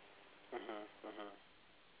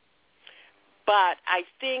 But I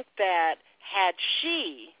think that had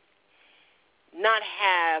she not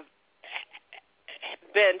have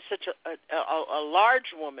been such a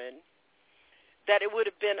large woman, that it would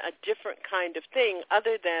have been a different kind of thing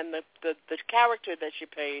other than the character that she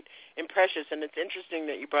played in Precious. And it's interesting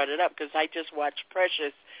that you brought it up because I just watched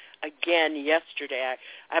Precious again yesterday.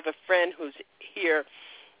 I have a friend who's here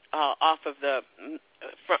off of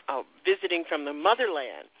visiting from the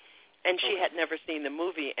motherland, And she had never seen the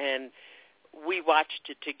movie, and we watched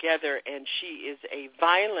it together, and she is a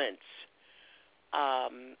violence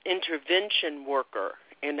intervention worker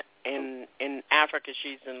in Africa.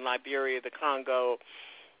 She's in Liberia, the Congo,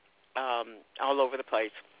 all over the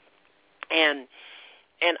place. And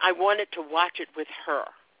I wanted to watch it with her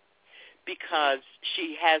because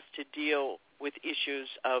she has to deal with issues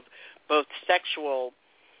of both sexual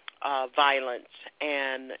violence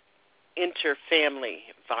and inter-family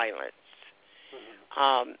violence.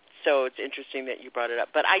 So it's interesting that you brought it up.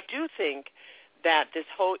 But I do think that this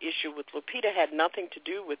whole issue with Lupita had nothing to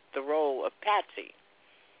do with the role of Patsy.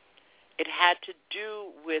 It had to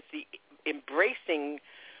do with the embracing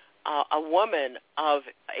a woman of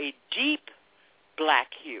a deep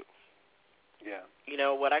black hue. Yeah. You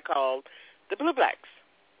know, what I call the blue blacks.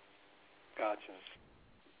 Gotcha.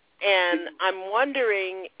 And I'm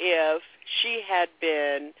wondering if she had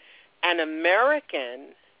been an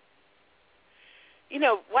American. You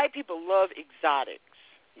know, white people love exotics.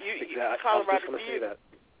 Exactly. Colorado, I was just going to say that.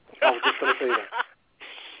 I was just going to say that.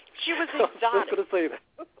 She was I was exotic. just going to say that.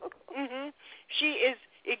 She is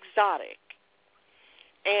exotic.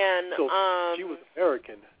 And so she was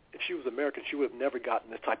American. If she was American, she would have never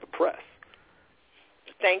gotten this type of press.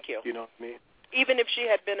 Thank you. You know what I mean? Even if she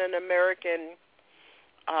had been an American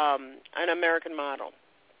model.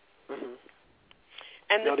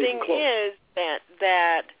 And the thing is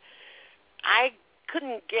that I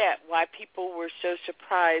couldn't get why people were so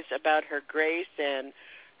surprised about her grace and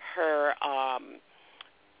her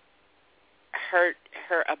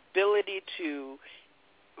her ability to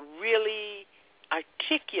really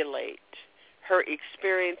articulate her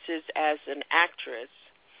experiences as an actress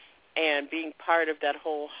and being part of that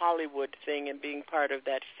whole Hollywood thing and being part of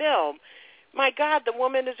that film. My God, the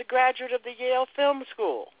woman is a graduate of the Yale Film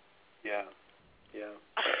School. Yeah.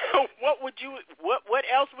 What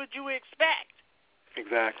else would you expect?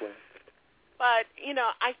 Exactly. But, you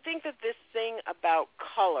know, I think that this thing about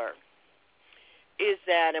color is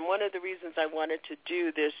that, and one of the reasons I wanted to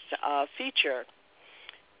do this feature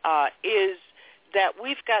is that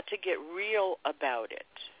we've got to get real about it.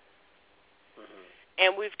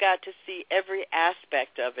 And we've got to see every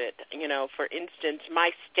aspect of it. You know, for instance,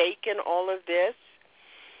 my stake in all of this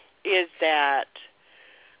is that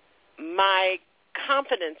my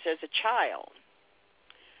confidence as a child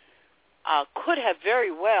could have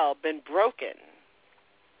very well been broken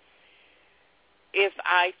if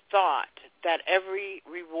I thought that every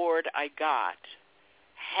reward I got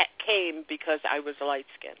came because I was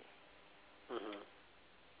light-skinned.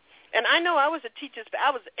 And I know I was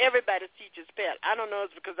everybody's teacher's pet. I don't know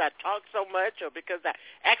if it's because I talked so much or because I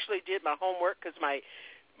actually did my homework, because my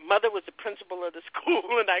mother was the principal of the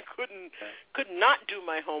school and I could not do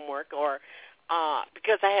my homework, or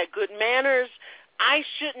because I had good manners.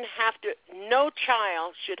 No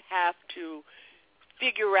child should have to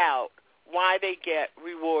figure out why they get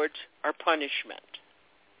rewards or punishment.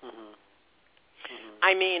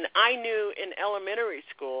 I mean, I knew in elementary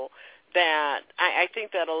school that I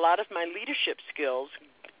think that a lot of my leadership skills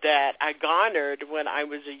that I garnered when I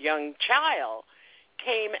was a young child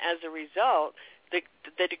came as a result that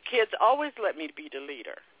the kids always let me be the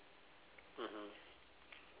leader.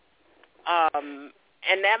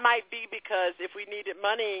 And that might be because if we needed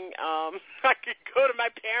money, I could go to my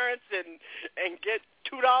parents and get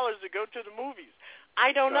 $2 to go to the movies.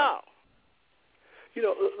 I don't know. You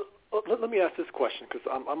know, let me ask this question, because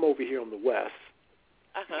I'm over here on the West.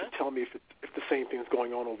 You can tell me if the same thing is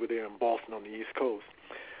going on over there in Boston on the East Coast.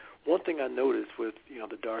 One thing I noticed with, you know,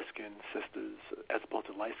 the dark-skinned sisters as opposed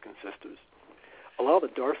to light-skinned sisters, a lot of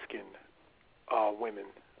the dark-skinned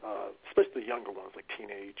women, especially the younger ones, like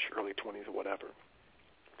teenage, early 20s or whatever,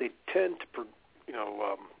 they tend to,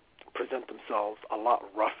 present themselves a lot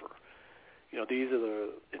rougher. You know, these are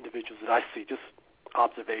the individuals that I see, just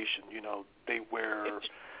observation. You know, they wear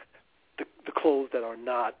the clothes that are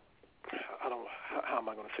not, how am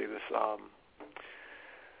I going to say this,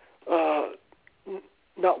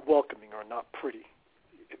 not welcoming or not pretty,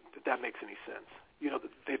 if that makes any sense. You know,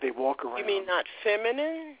 they walk around. You mean not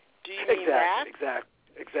feminine? Do you mean that? Exactly.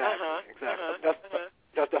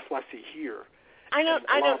 That's what I see here. I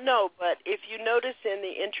don't know, but if you notice in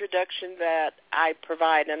the introduction that I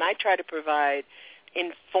provide, and I try to provide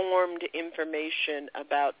informed information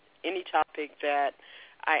about any topic that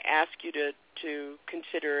I ask you to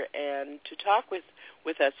consider and to talk with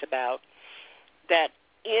us about, that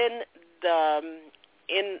in the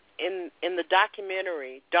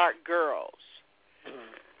documentary Dark Girls,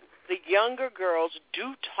 the younger girls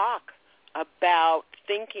do talk about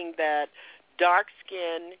thinking that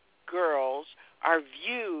dark-skinned girls are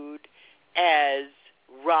viewed as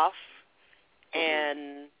rough,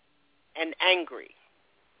 and angry.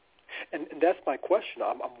 And that's my question.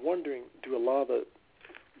 I'm wondering, do a lot of the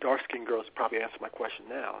dark-skinned girls, probably answer my question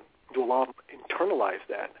now, do a lot of them internalize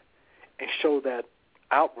that and show that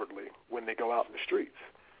outwardly when they go out in the streets?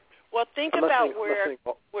 Well, think about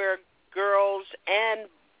where girls and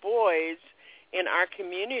boys in our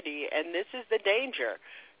community, and this is the danger,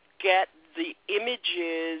 get the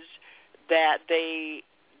images that they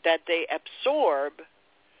absorb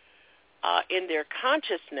in their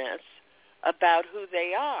consciousness about who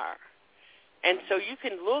they are. And so you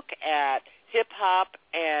can look at hip-hop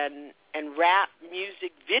and rap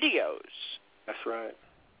music videos. That's right.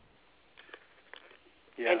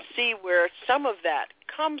 Yeah. And see where some of that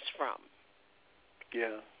comes from.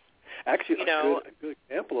 Yeah. Actually, a good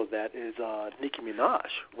example of that is Nicki Minaj.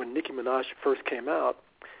 When Nicki Minaj first came out,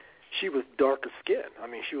 she was darker skinned. I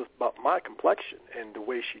mean, she was about my complexion, and the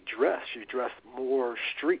way she dressed more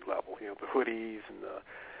street level, the hoodies and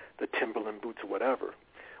the Timberland boots or whatever.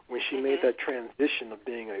 When she made that transition of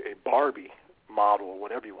being a Barbie model or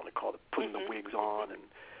whatever you want to call it, putting the wigs on and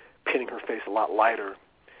pinning her face a lot lighter,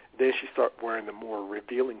 then she started wearing the more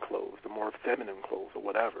revealing clothes, the more feminine clothes or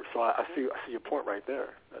whatever. So I see your point right there.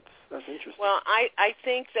 That's interesting. Well, I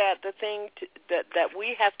think that the thing that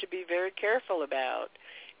we have to be very careful about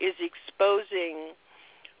is exposing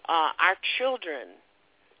our children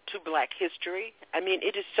to Black history. I mean,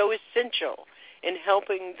 it is so essential in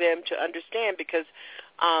helping them to understand, because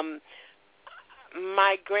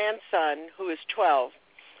my grandson, who is 12,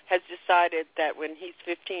 has decided that when he's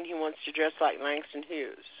 15 he wants to dress like Langston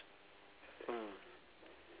Hughes.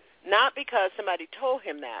 Not because somebody told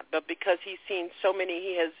him that, but because he's seen so many,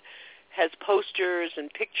 he has posters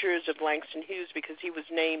and pictures of Langston Hughes because he was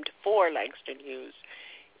named for Langston Hughes.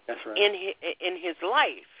 That's right. In his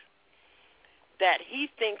life, that he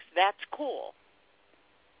thinks that's cool.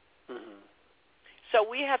 So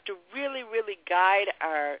we have to really, really guide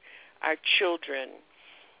our children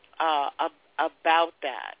about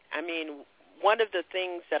that. I mean, one of the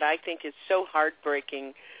things that I think is so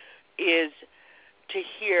heartbreaking is to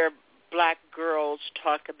hear Black girls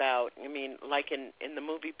talk about, I mean, like in the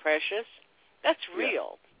movie Precious, that's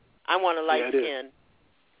real. I want a light skin.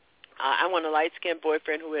 I want a light-skinned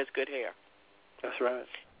boyfriend who has good hair. That's right.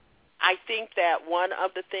 I think that one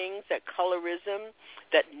of the things that colorism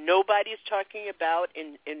that nobody's talking about,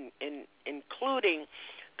 including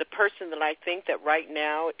the person that I think that right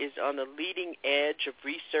now is on the leading edge of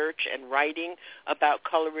research and writing about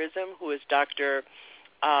colorism, who is Dr.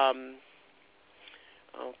 I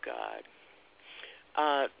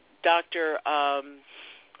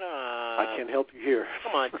can't help you here.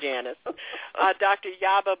 Come on, Janice. Dr.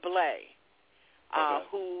 Yaba Blay,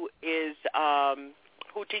 who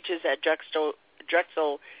teaches at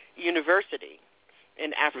Drexel University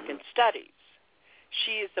in African Studies.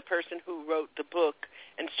 She is the person who wrote the book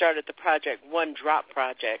and started the project, One Drop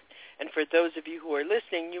Project. And for those of you who are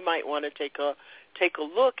listening, you might want to take a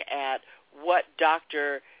look at what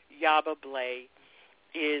Dr. Yaba Blay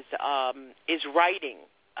is writing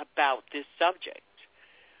about this subject.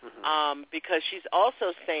 Because she's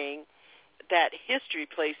also saying that history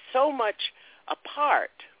plays so much a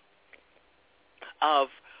part of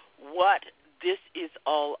what this is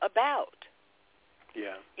all about.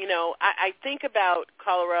 Yeah. I think about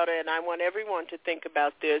Colorado, and I want everyone to think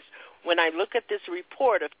about this when I look at this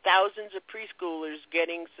report of thousands of preschoolers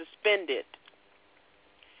getting suspended.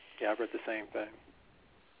 Yeah, I've read the same thing.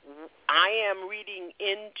 I am reading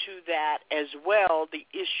into that as well, the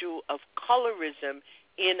issue of colorism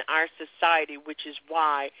in our society, which is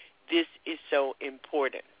why this is so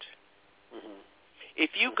important.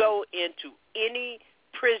 If you go into any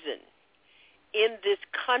prison in this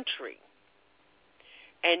country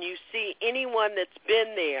and you see anyone that's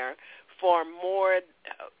been there for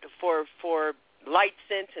light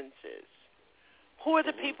sentences, who are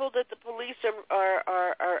the people that the police are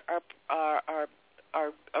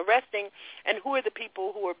arresting, and who are the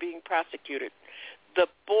people who are being prosecuted? The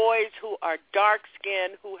boys who are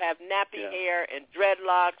dark-skinned, who have nappy hair and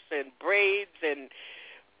dreadlocks and braids and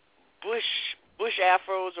bush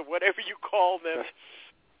afros or whatever you call them.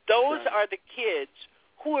 Those are the kids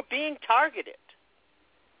who are being targeted,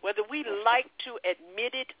 whether we like to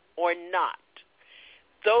admit it or not.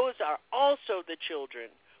 Those are also the children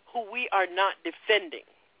who we are not defending.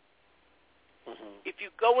 If you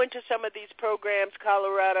go into some of these programs,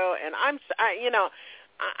 Colorado, and I'm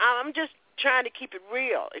just trying to keep it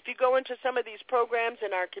real. If you go into some of these programs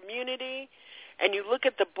in our community and you look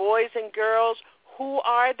at the boys and girls, who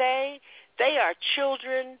are they? They are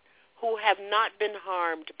children who have not been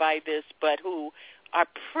harmed by this, but who are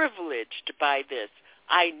privileged by this,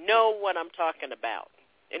 I know what I'm talking about.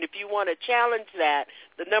 And if you want to challenge that,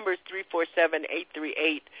 the number is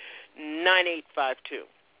 347-838-9852.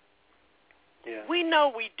 Yeah. We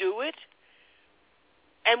know we do it,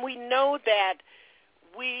 and we know that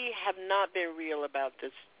we have not been real about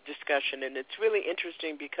this discussion, and it's really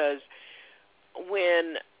interesting because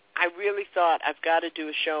when I really thought I've got to do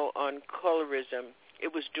a show on colorism,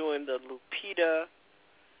 it was during the Lupita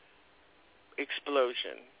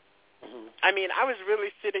explosion. Mm-hmm. I mean, I was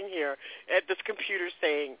really sitting here at this computer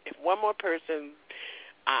saying, if one more person,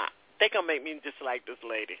 they're going to make me dislike this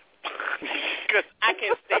lady. Because I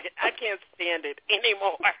can't stand it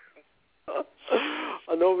anymore.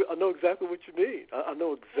 I know exactly what you mean. I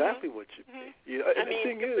know exactly what you mean. Yeah, and the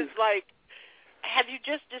thing is, it's like, have you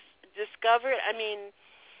just discovered? I mean,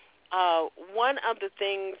 one of the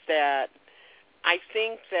things that I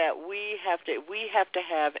think that we have to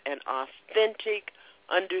have an authentic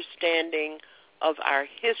understanding of our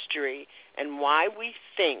history and why we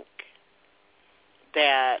think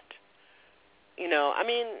that, I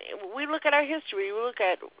mean, we look at our history. We look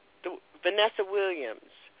at Vanessa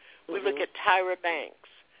Williams. We look at Tyra Banks.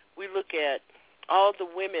 We look at all the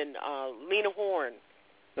women, Lena Horne.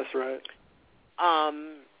 That's right.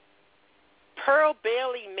 Pearl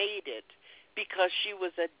Bailey made it because she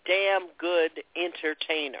was a damn good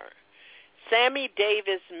entertainer. Sammy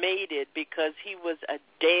Davis made it because he was a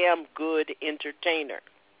damn good entertainer.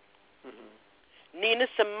 Mm-hmm. Nina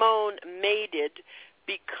Simone made it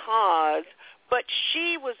but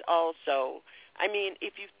she was also, I mean,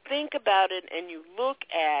 if you think about it and you look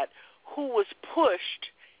at who was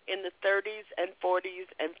pushed in the 30s and 40s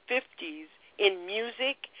and 50s in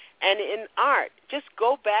music and in art, just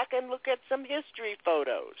go back and look at some history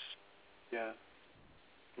photos. Yeah.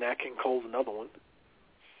 Nat King Cole's another one.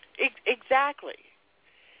 Exactly.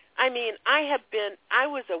 I mean, I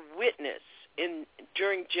was a witness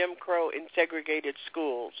during Jim Crow in segregated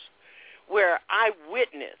schools where I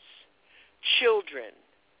witnessed children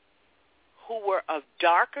who were of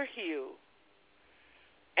darker hue,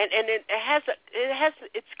 and it has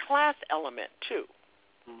its class element too.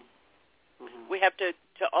 Mm-hmm. We have to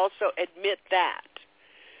also admit that.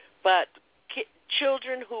 But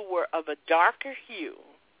children who were of a darker hue,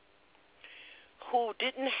 who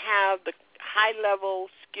didn't have the high-level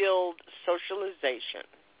skilled socialization,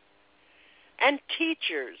 and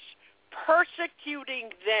teachers persecuting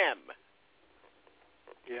them.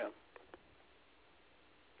 Yeah.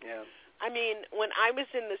 Yeah. I mean, when I was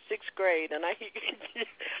in the 6th grade, and I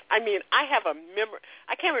have a memory.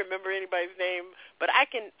 I can't remember anybody's name, but I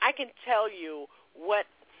can tell you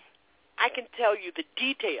the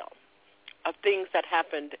detail of things that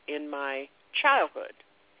happened in my childhood.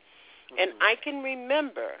 Mm-hmm. And I can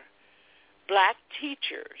remember black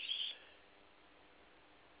teachers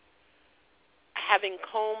having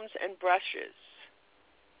combs and brushes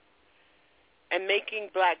and making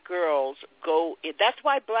black girls go in. That's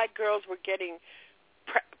why black girls were getting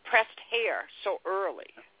pressed hair so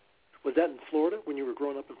early. Was that in Florida when you were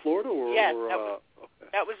growing up in Florida? Yes,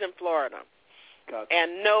 that was in Florida. Gotcha.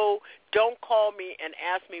 And no, don't call me and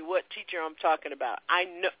ask me what teacher I'm talking about. I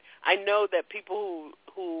know that people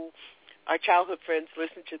who are childhood friends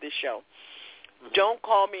listen to this show. Mm-hmm. Don't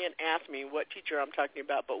call me and ask me what teacher I'm talking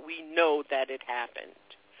about, but we know that it happened.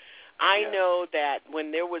 I know that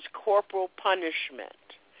when there was corporal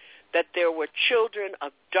punishment, that there were children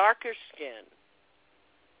of darker skin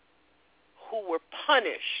who were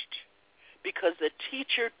punished because the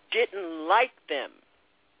teacher didn't like them.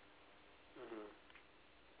 Mm-hmm.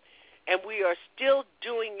 And we are still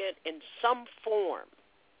doing it in some form.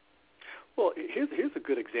 Well, here's a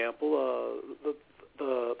good example.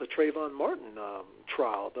 The Trayvon Martin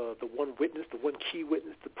trial, the one witness, the one key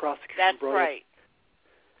witness, the prosecution. That's brought right. Up.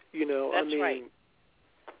 You know, That's I mean, right.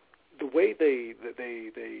 The way they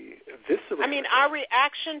eviscerated. I mean, our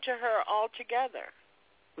reaction to her altogether.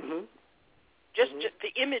 Mm-hmm. Just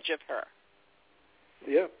the image of her.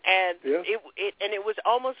 Yeah. And it was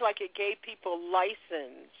almost like it gave people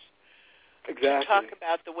license to talk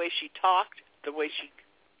about the way she talked, the way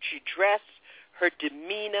she dressed, her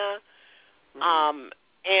demeanor. Mm-hmm.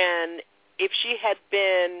 And if she had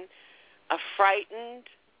been a frightened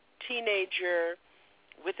teenager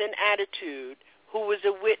with an attitude who was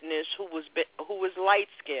a witness, who was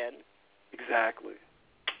light-skinned, exactly,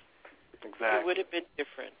 it would have been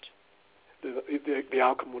different. The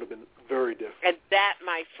outcome would have been very different. And that,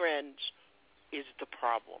 my friends, is the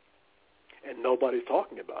problem. And nobody's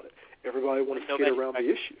talking about it. Everybody wants to get around the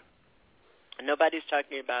issue. Nobody's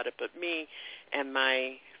talking about it but me and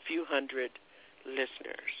my few hundred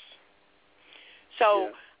listeners.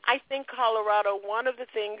 So I think Colorado, one of the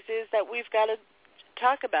things is that we've got to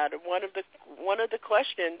talk about it. One of the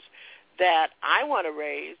questions that I want to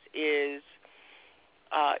raise is,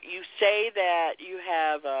 you say that you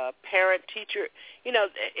have a parent-teacher. You know,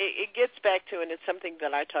 it gets back to, and it's something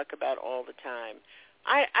that I talk about all the time.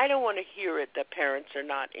 I don't want to hear it that parents are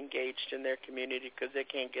not engaged in their community because they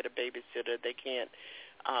can't get a babysitter, they can't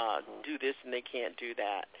do this and they can't do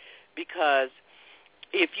that. Because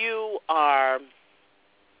if you are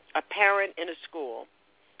a parent in a school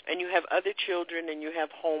and you have other children and you have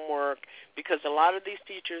homework, because a lot of these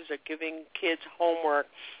teachers are giving kids homework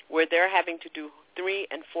where they're having to do 3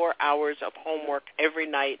 and 4 hours of homework every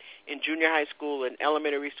night in junior high school and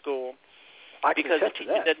elementary school because the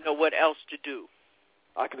teacher doesn't know what else to do.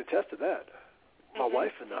 I can attest to that. My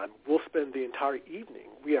wife and I will spend the entire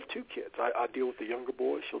evening. We have 2 kids. I deal with the younger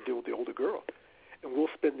boy. She'll deal with the older girl. And we'll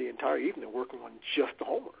spend the entire evening working on just the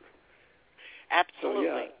homework. Absolutely.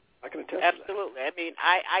 So, yeah, I can attest Absolutely. to that. I mean,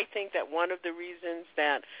 I think that one of the reasons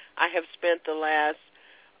that I have spent the last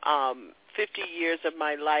 50 years of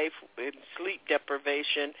my life in sleep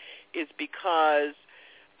deprivation is because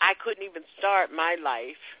I couldn't even start my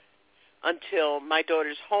life until my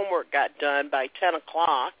daughter's homework got done by 10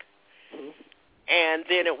 o'clock, and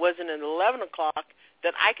then it wasn't at 11 o'clock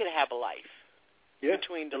that I could have a life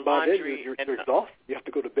between the laundry and you're exhausted. You have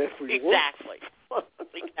to go to bed for your work.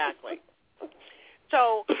 Exactly.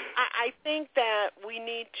 So I think that we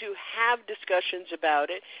need to have discussions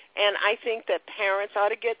about it, and I think that parents ought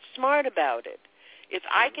to get smart about it. If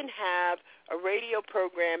I can have a radio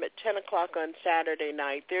program at 10 o'clock on Saturday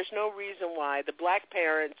night, there's no reason why the black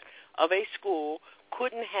parents of a school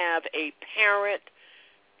couldn't have a parent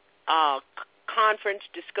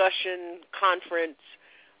discussion conference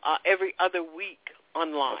every other week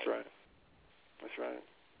online. That's right.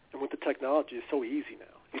 And with the technology, it's so easy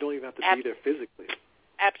now. You don't even have to be there physically.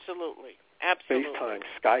 Absolutely. FaceTime,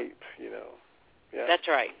 Skype, you know. Yeah. That's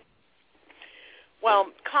right. Well,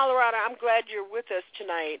 Colorado, I'm glad you're with us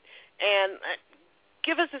tonight. And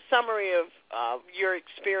give us a summary of your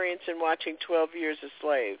experience in watching 12 Years a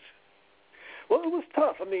Slave. Well, it was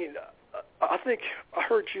tough. I mean, I think I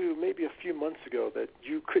heard you maybe a few months ago that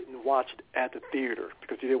you couldn't watch it at the theater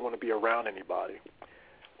because you didn't want to be around anybody.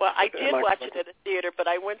 Well, I did watch it at a theater, but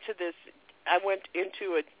I went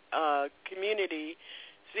into a community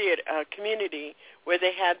where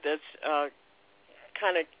they had this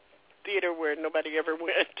kind of theater where nobody ever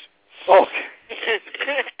went. Oh.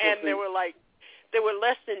 And there were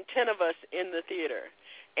less than 10 of us in the theater,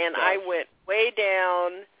 and I went way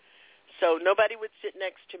down so nobody would sit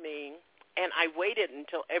next to me, and I waited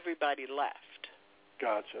until everybody left.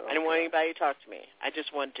 Gotcha. Okay. I didn't want anybody to talk to me. I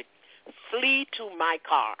just wanted to flee to my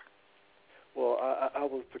car. Well, I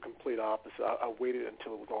was the complete opposite. I waited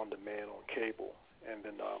until it was on demand on cable, and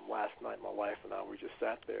then last night my wife and I, we just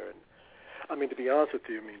sat there. And I mean, to be honest with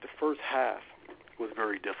you, I mean, the first half was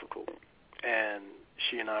very difficult, and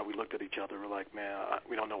she and I, we looked at each other. We're like, man,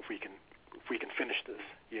 we don't know if we can finish this,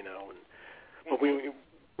 you know. And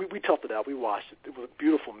but we toughed it out. We watched it. It was a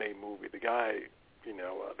beautiful made movie. The guy, you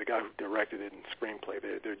know, the guy who directed it and screenplay,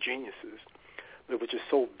 they're geniuses. But it was just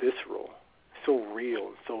so visceral, so real,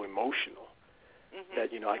 and so emotional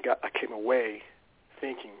that, you know, I came away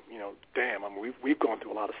thinking, you know, damn, I mean, we've gone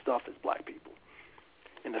through a lot of stuff as black people.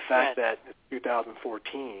 And the fact that it's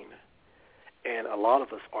 2014 and a lot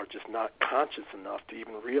of us are just not conscious enough to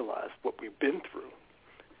even realize what we've been through.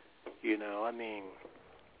 You know, I mean,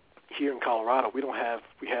 here in Colorado, we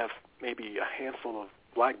have maybe a handful of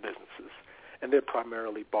black businesses, and they're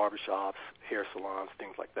primarily barbershops, hair salons,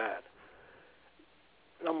 things like that.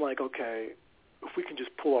 And I'm like, okay, if we can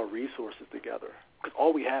just pull our resources together, because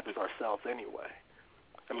all we have is ourselves anyway.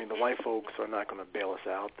 I mean, the white folks are not going to bail us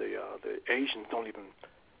out. The Asians don't even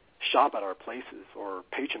shop at our places or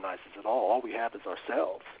patronize us at all. All we have is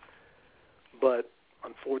ourselves. But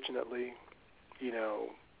unfortunately, you know,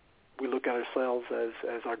 we look at ourselves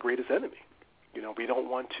as our greatest enemy. You know, we don't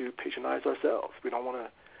want to patronize ourselves. We don't want to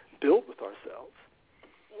build with ourselves.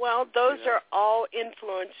 Well, those are all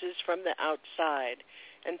influences from the outside.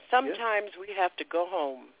 And sometimes we have to go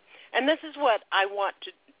home. And this is what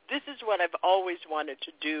this is what I've always wanted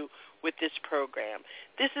to do with this program.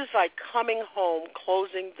 This is like coming home,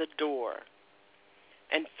 closing the door,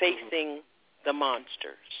 and facing the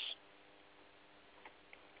monsters.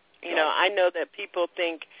 You know, I know that people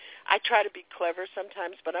think I try to be clever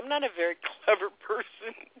sometimes, but I'm not a very clever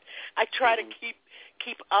person. I try to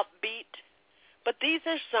keep upbeat. But these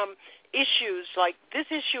are some issues, like this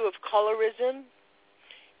issue of colorism.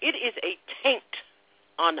 It is a taint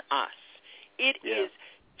on us. It is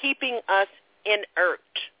keeping us inert.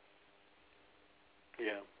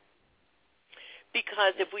 Yeah.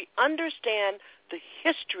 Because if we understand the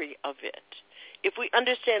history of it, if we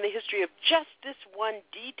understand the history of just this one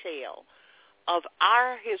detail of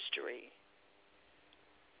our history,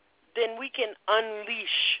 then we can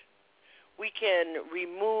unleash, we can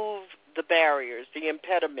remove the barriers, the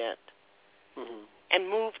impediment, and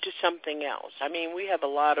move to something else. I mean, we have a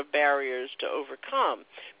lot of barriers to overcome,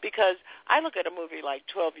 because I look at a movie like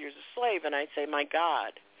 12 Years a Slave and I say, my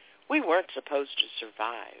God, we weren't supposed to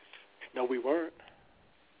survive. No, we weren't.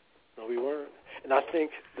 No, we weren't. And I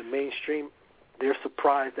think the mainstream, they're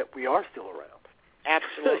surprised that we are still around.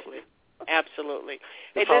 Absolutely. Absolutely.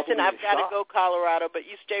 Hey, listen, I've got to go, Colorado, but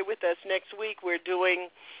you stay with us. Next week we're doing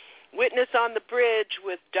Witness on the Bridge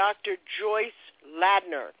with Dr. Joyce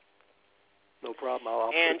Ladner. No problem.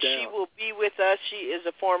 I'll and put it down. She will be with us. She is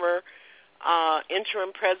a former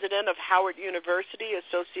interim president of Howard University, a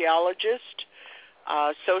sociologist,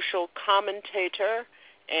 social commentator,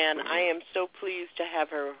 and I am so pleased to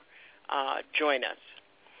have her join us.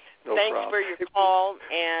 No Thanks problem. for your call,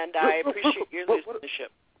 and I appreciate your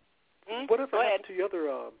listenership. Whatever happened to your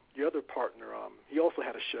other partner? He also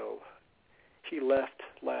had a show. He left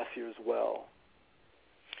last year as well.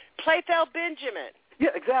 Playfeld Benjamin.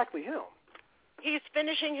 Yeah, exactly, him. He's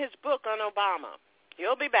finishing his book on Obama.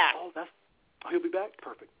 He'll be back. He'll be back?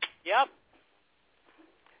 Perfect. Yep.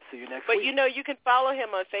 See you next week. But you know, you can follow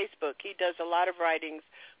him on Facebook. He does a lot of writings,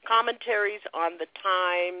 commentaries on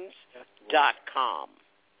thetimes.com.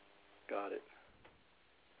 Got it.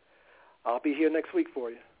 I'll be here next week for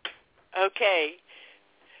you. Okay.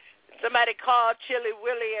 Somebody called Chilly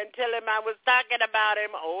Willy and tell him I was talking about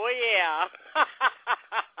him. Oh, yeah.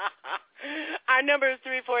 Our number is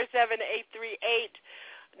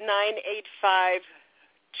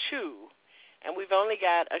 347-838-9852. And we've only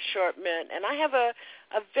got a short minute. And I have a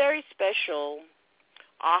very special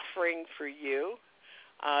offering for you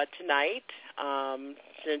tonight,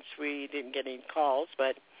 since we didn't get any calls.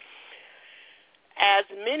 But as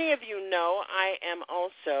many of you know, I am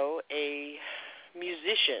also a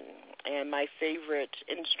musician, and my favorite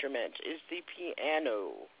instrument is the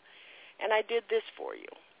piano. And I did this for you.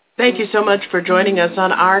 Thank you so much for joining us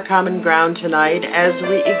on Our Common Ground tonight as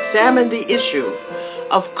we examine the issue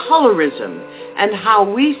of colorism and how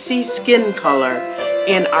we see skin color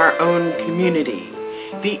in our own community,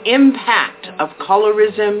 the impact of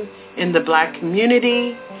colorism in the black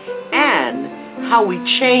community, and how we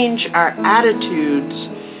change our attitudes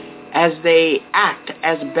as they act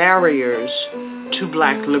as barriers to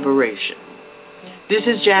black liberation. This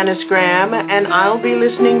is Janice Graham, and I'll be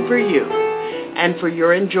listening for you and for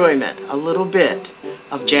your enjoyment, a little bit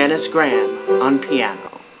of Janice Graham on piano.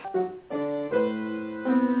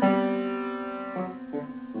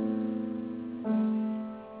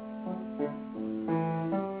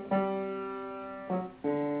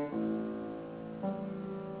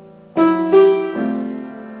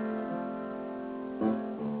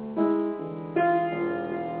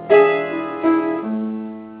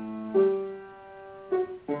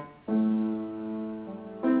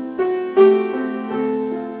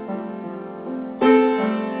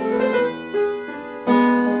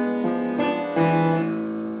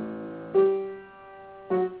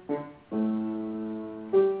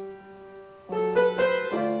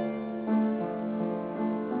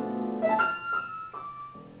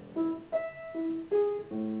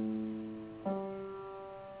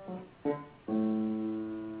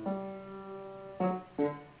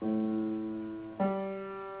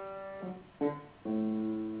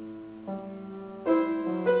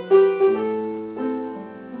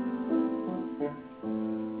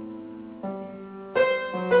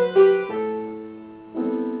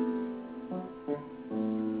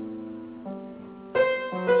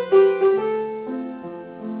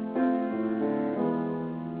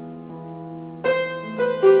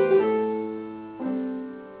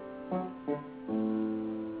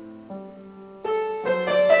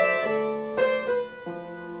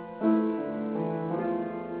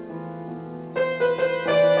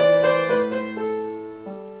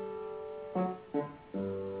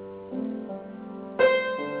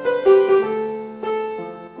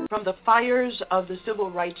 From the fires of the civil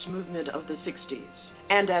rights movement of the 60s,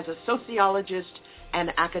 and as a sociologist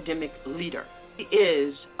and academic leader, she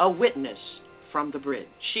is a witness from the bridge.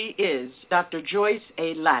 She is Dr. Joyce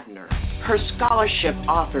A. Ladner. Her scholarship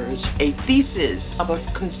offers a thesis of a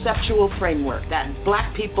conceptual framework that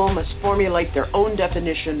Black people must formulate their own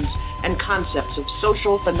definitions and concepts of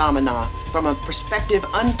social phenomena from a perspective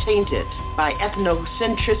untainted by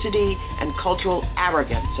ethnocentricity and cultural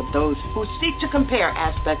arrogance of those who seek to compare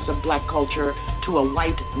aspects of Black culture to a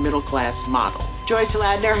white middle-class model. Joyce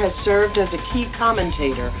Ladner has served as a key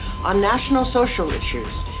commentator on national social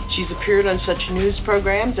issues. She's appeared on such news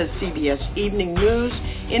programs as CBS Evening News,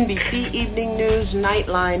 NBC Evening News,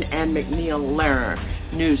 Nightline, and McNeil Lehrer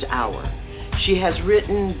News Hour. She has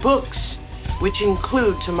written books which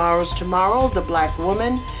include Tomorrow's Tomorrow, The Black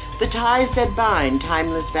Woman, The Ties That Bind,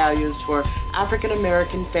 Timeless Values for African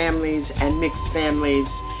American Families and Mixed Families,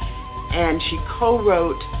 and she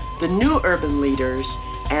co-wrote The New Urban Leaders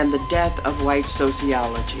and The Death of White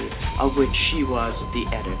Sociology, of which she was the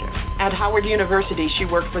editor. At Howard University, she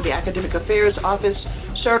worked for the Academic Affairs Office,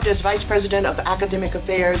 served as Vice President of Academic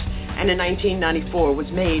Affairs, and in 1994 was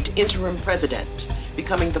made interim president,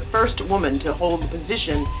 becoming the first woman to hold the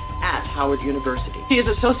position at Howard University. She is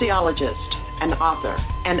a sociologist, an author,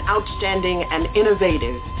 an outstanding and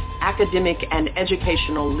innovative academic and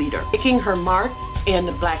educational leader, making her mark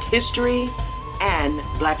in Black history and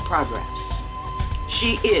Black progress.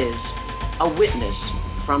 She is a witness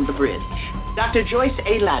from the bridge. Dr. Joyce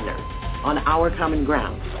A. Ladner on Our Common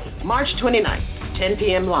Ground, March 29th, 10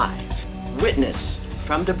 p.m. live. Witness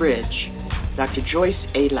from the bridge, Dr. Joyce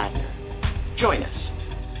A. Ladner. Join us.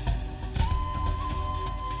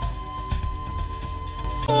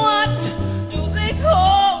 What do they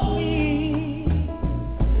call me?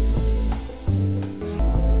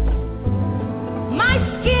 My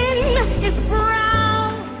skin is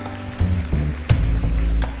brown.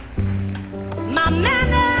 My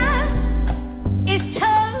manner is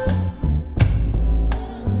tough.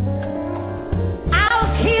 I'll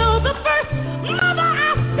kill the first mother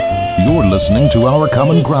I see. You're listening to Our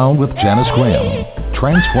Common Ground with Janice Graham,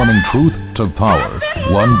 transforming truth to power,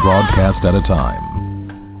 one broadcast at a time.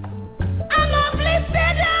 I'm awfully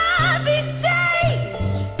bitter these days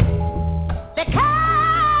because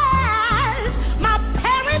my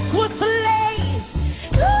parents were slaves.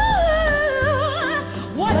 Ooh,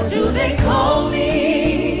 what do they call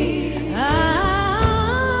me?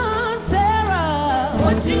 Ah, Sarah.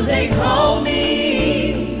 What do they call me?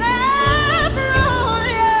 Sarah,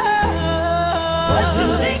 yeah. What do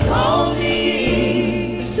they call me?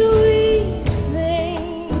 Sweet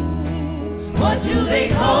things. What do they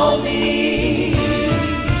call me?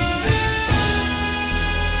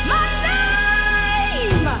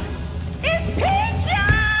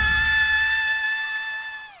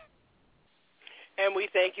 And we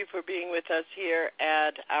thank you for being with us here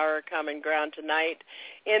at Our Common Ground tonight.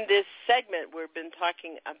 In this segment, we've been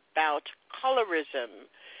talking about colorism.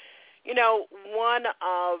 You know, one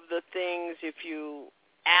of the things, if you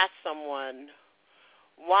ask someone,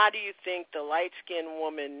 why do you think the light-skinned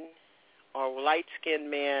woman or light-skinned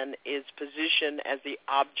man is positioned as the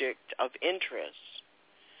object of interest,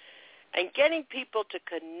 and getting people to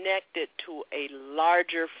connect it to a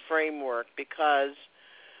larger framework, because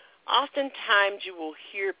oftentimes you will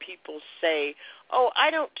hear people say, oh,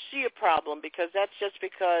 I don't see a problem because that's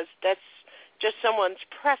just someone's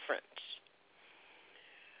preference.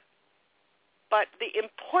 But the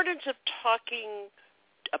importance of talking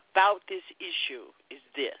about this issue is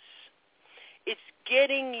this. It's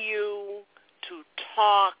getting you to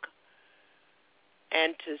talk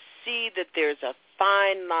and to see that there's a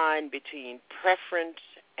fine line between preference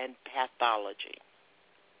and pathology.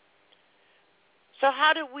 So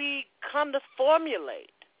how do we come to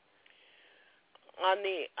formulate? On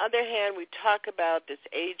the other hand, we talk about this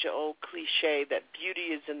age-old cliche that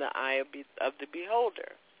beauty is in the eye of the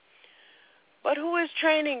beholder. But who is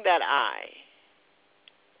training that eye?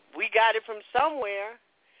 We got it from somewhere.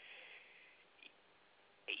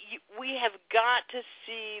 We have got to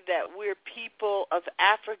see that we're people of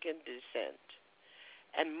African descent,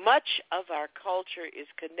 and much of our culture is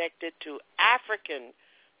connected to African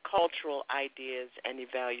cultural ideas and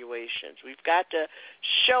evaluations. We've got to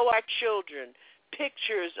show our children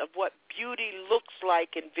pictures of what beauty looks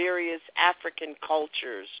like in various African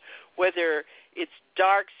cultures, whether it's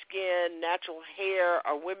dark skin, natural hair,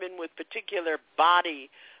 or women with particular body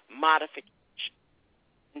modification,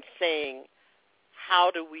 and saying, how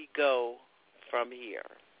do we go from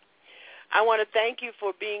here? I want to thank you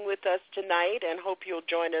for being with us tonight and hope you'll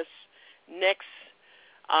join us next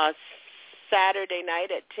Saturday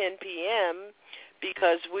night at 10 p.m.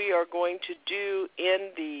 because we are going to do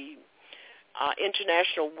in the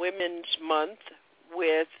International Women's Month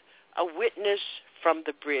with a witness from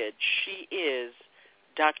the bridge. She is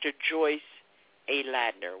Dr. Joyce a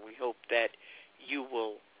Ladner. We hope that you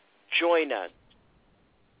will join us.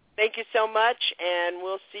 Thank you so much, and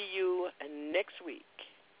we'll see you next week.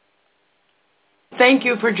 Thank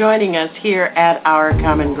you for joining us here at Our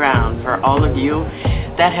Common Ground. For all of you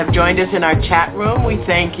that have joined us in our chat room, we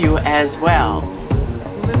thank you as well.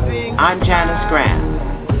 I'm Janice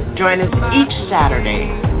Graham. Join us each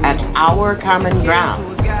Saturday at Our Common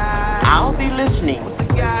Ground. I'll be listening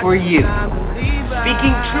for you,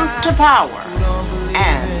 speaking truth to power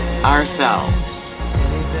and ourselves.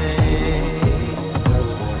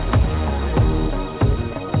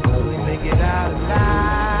 Get out of line.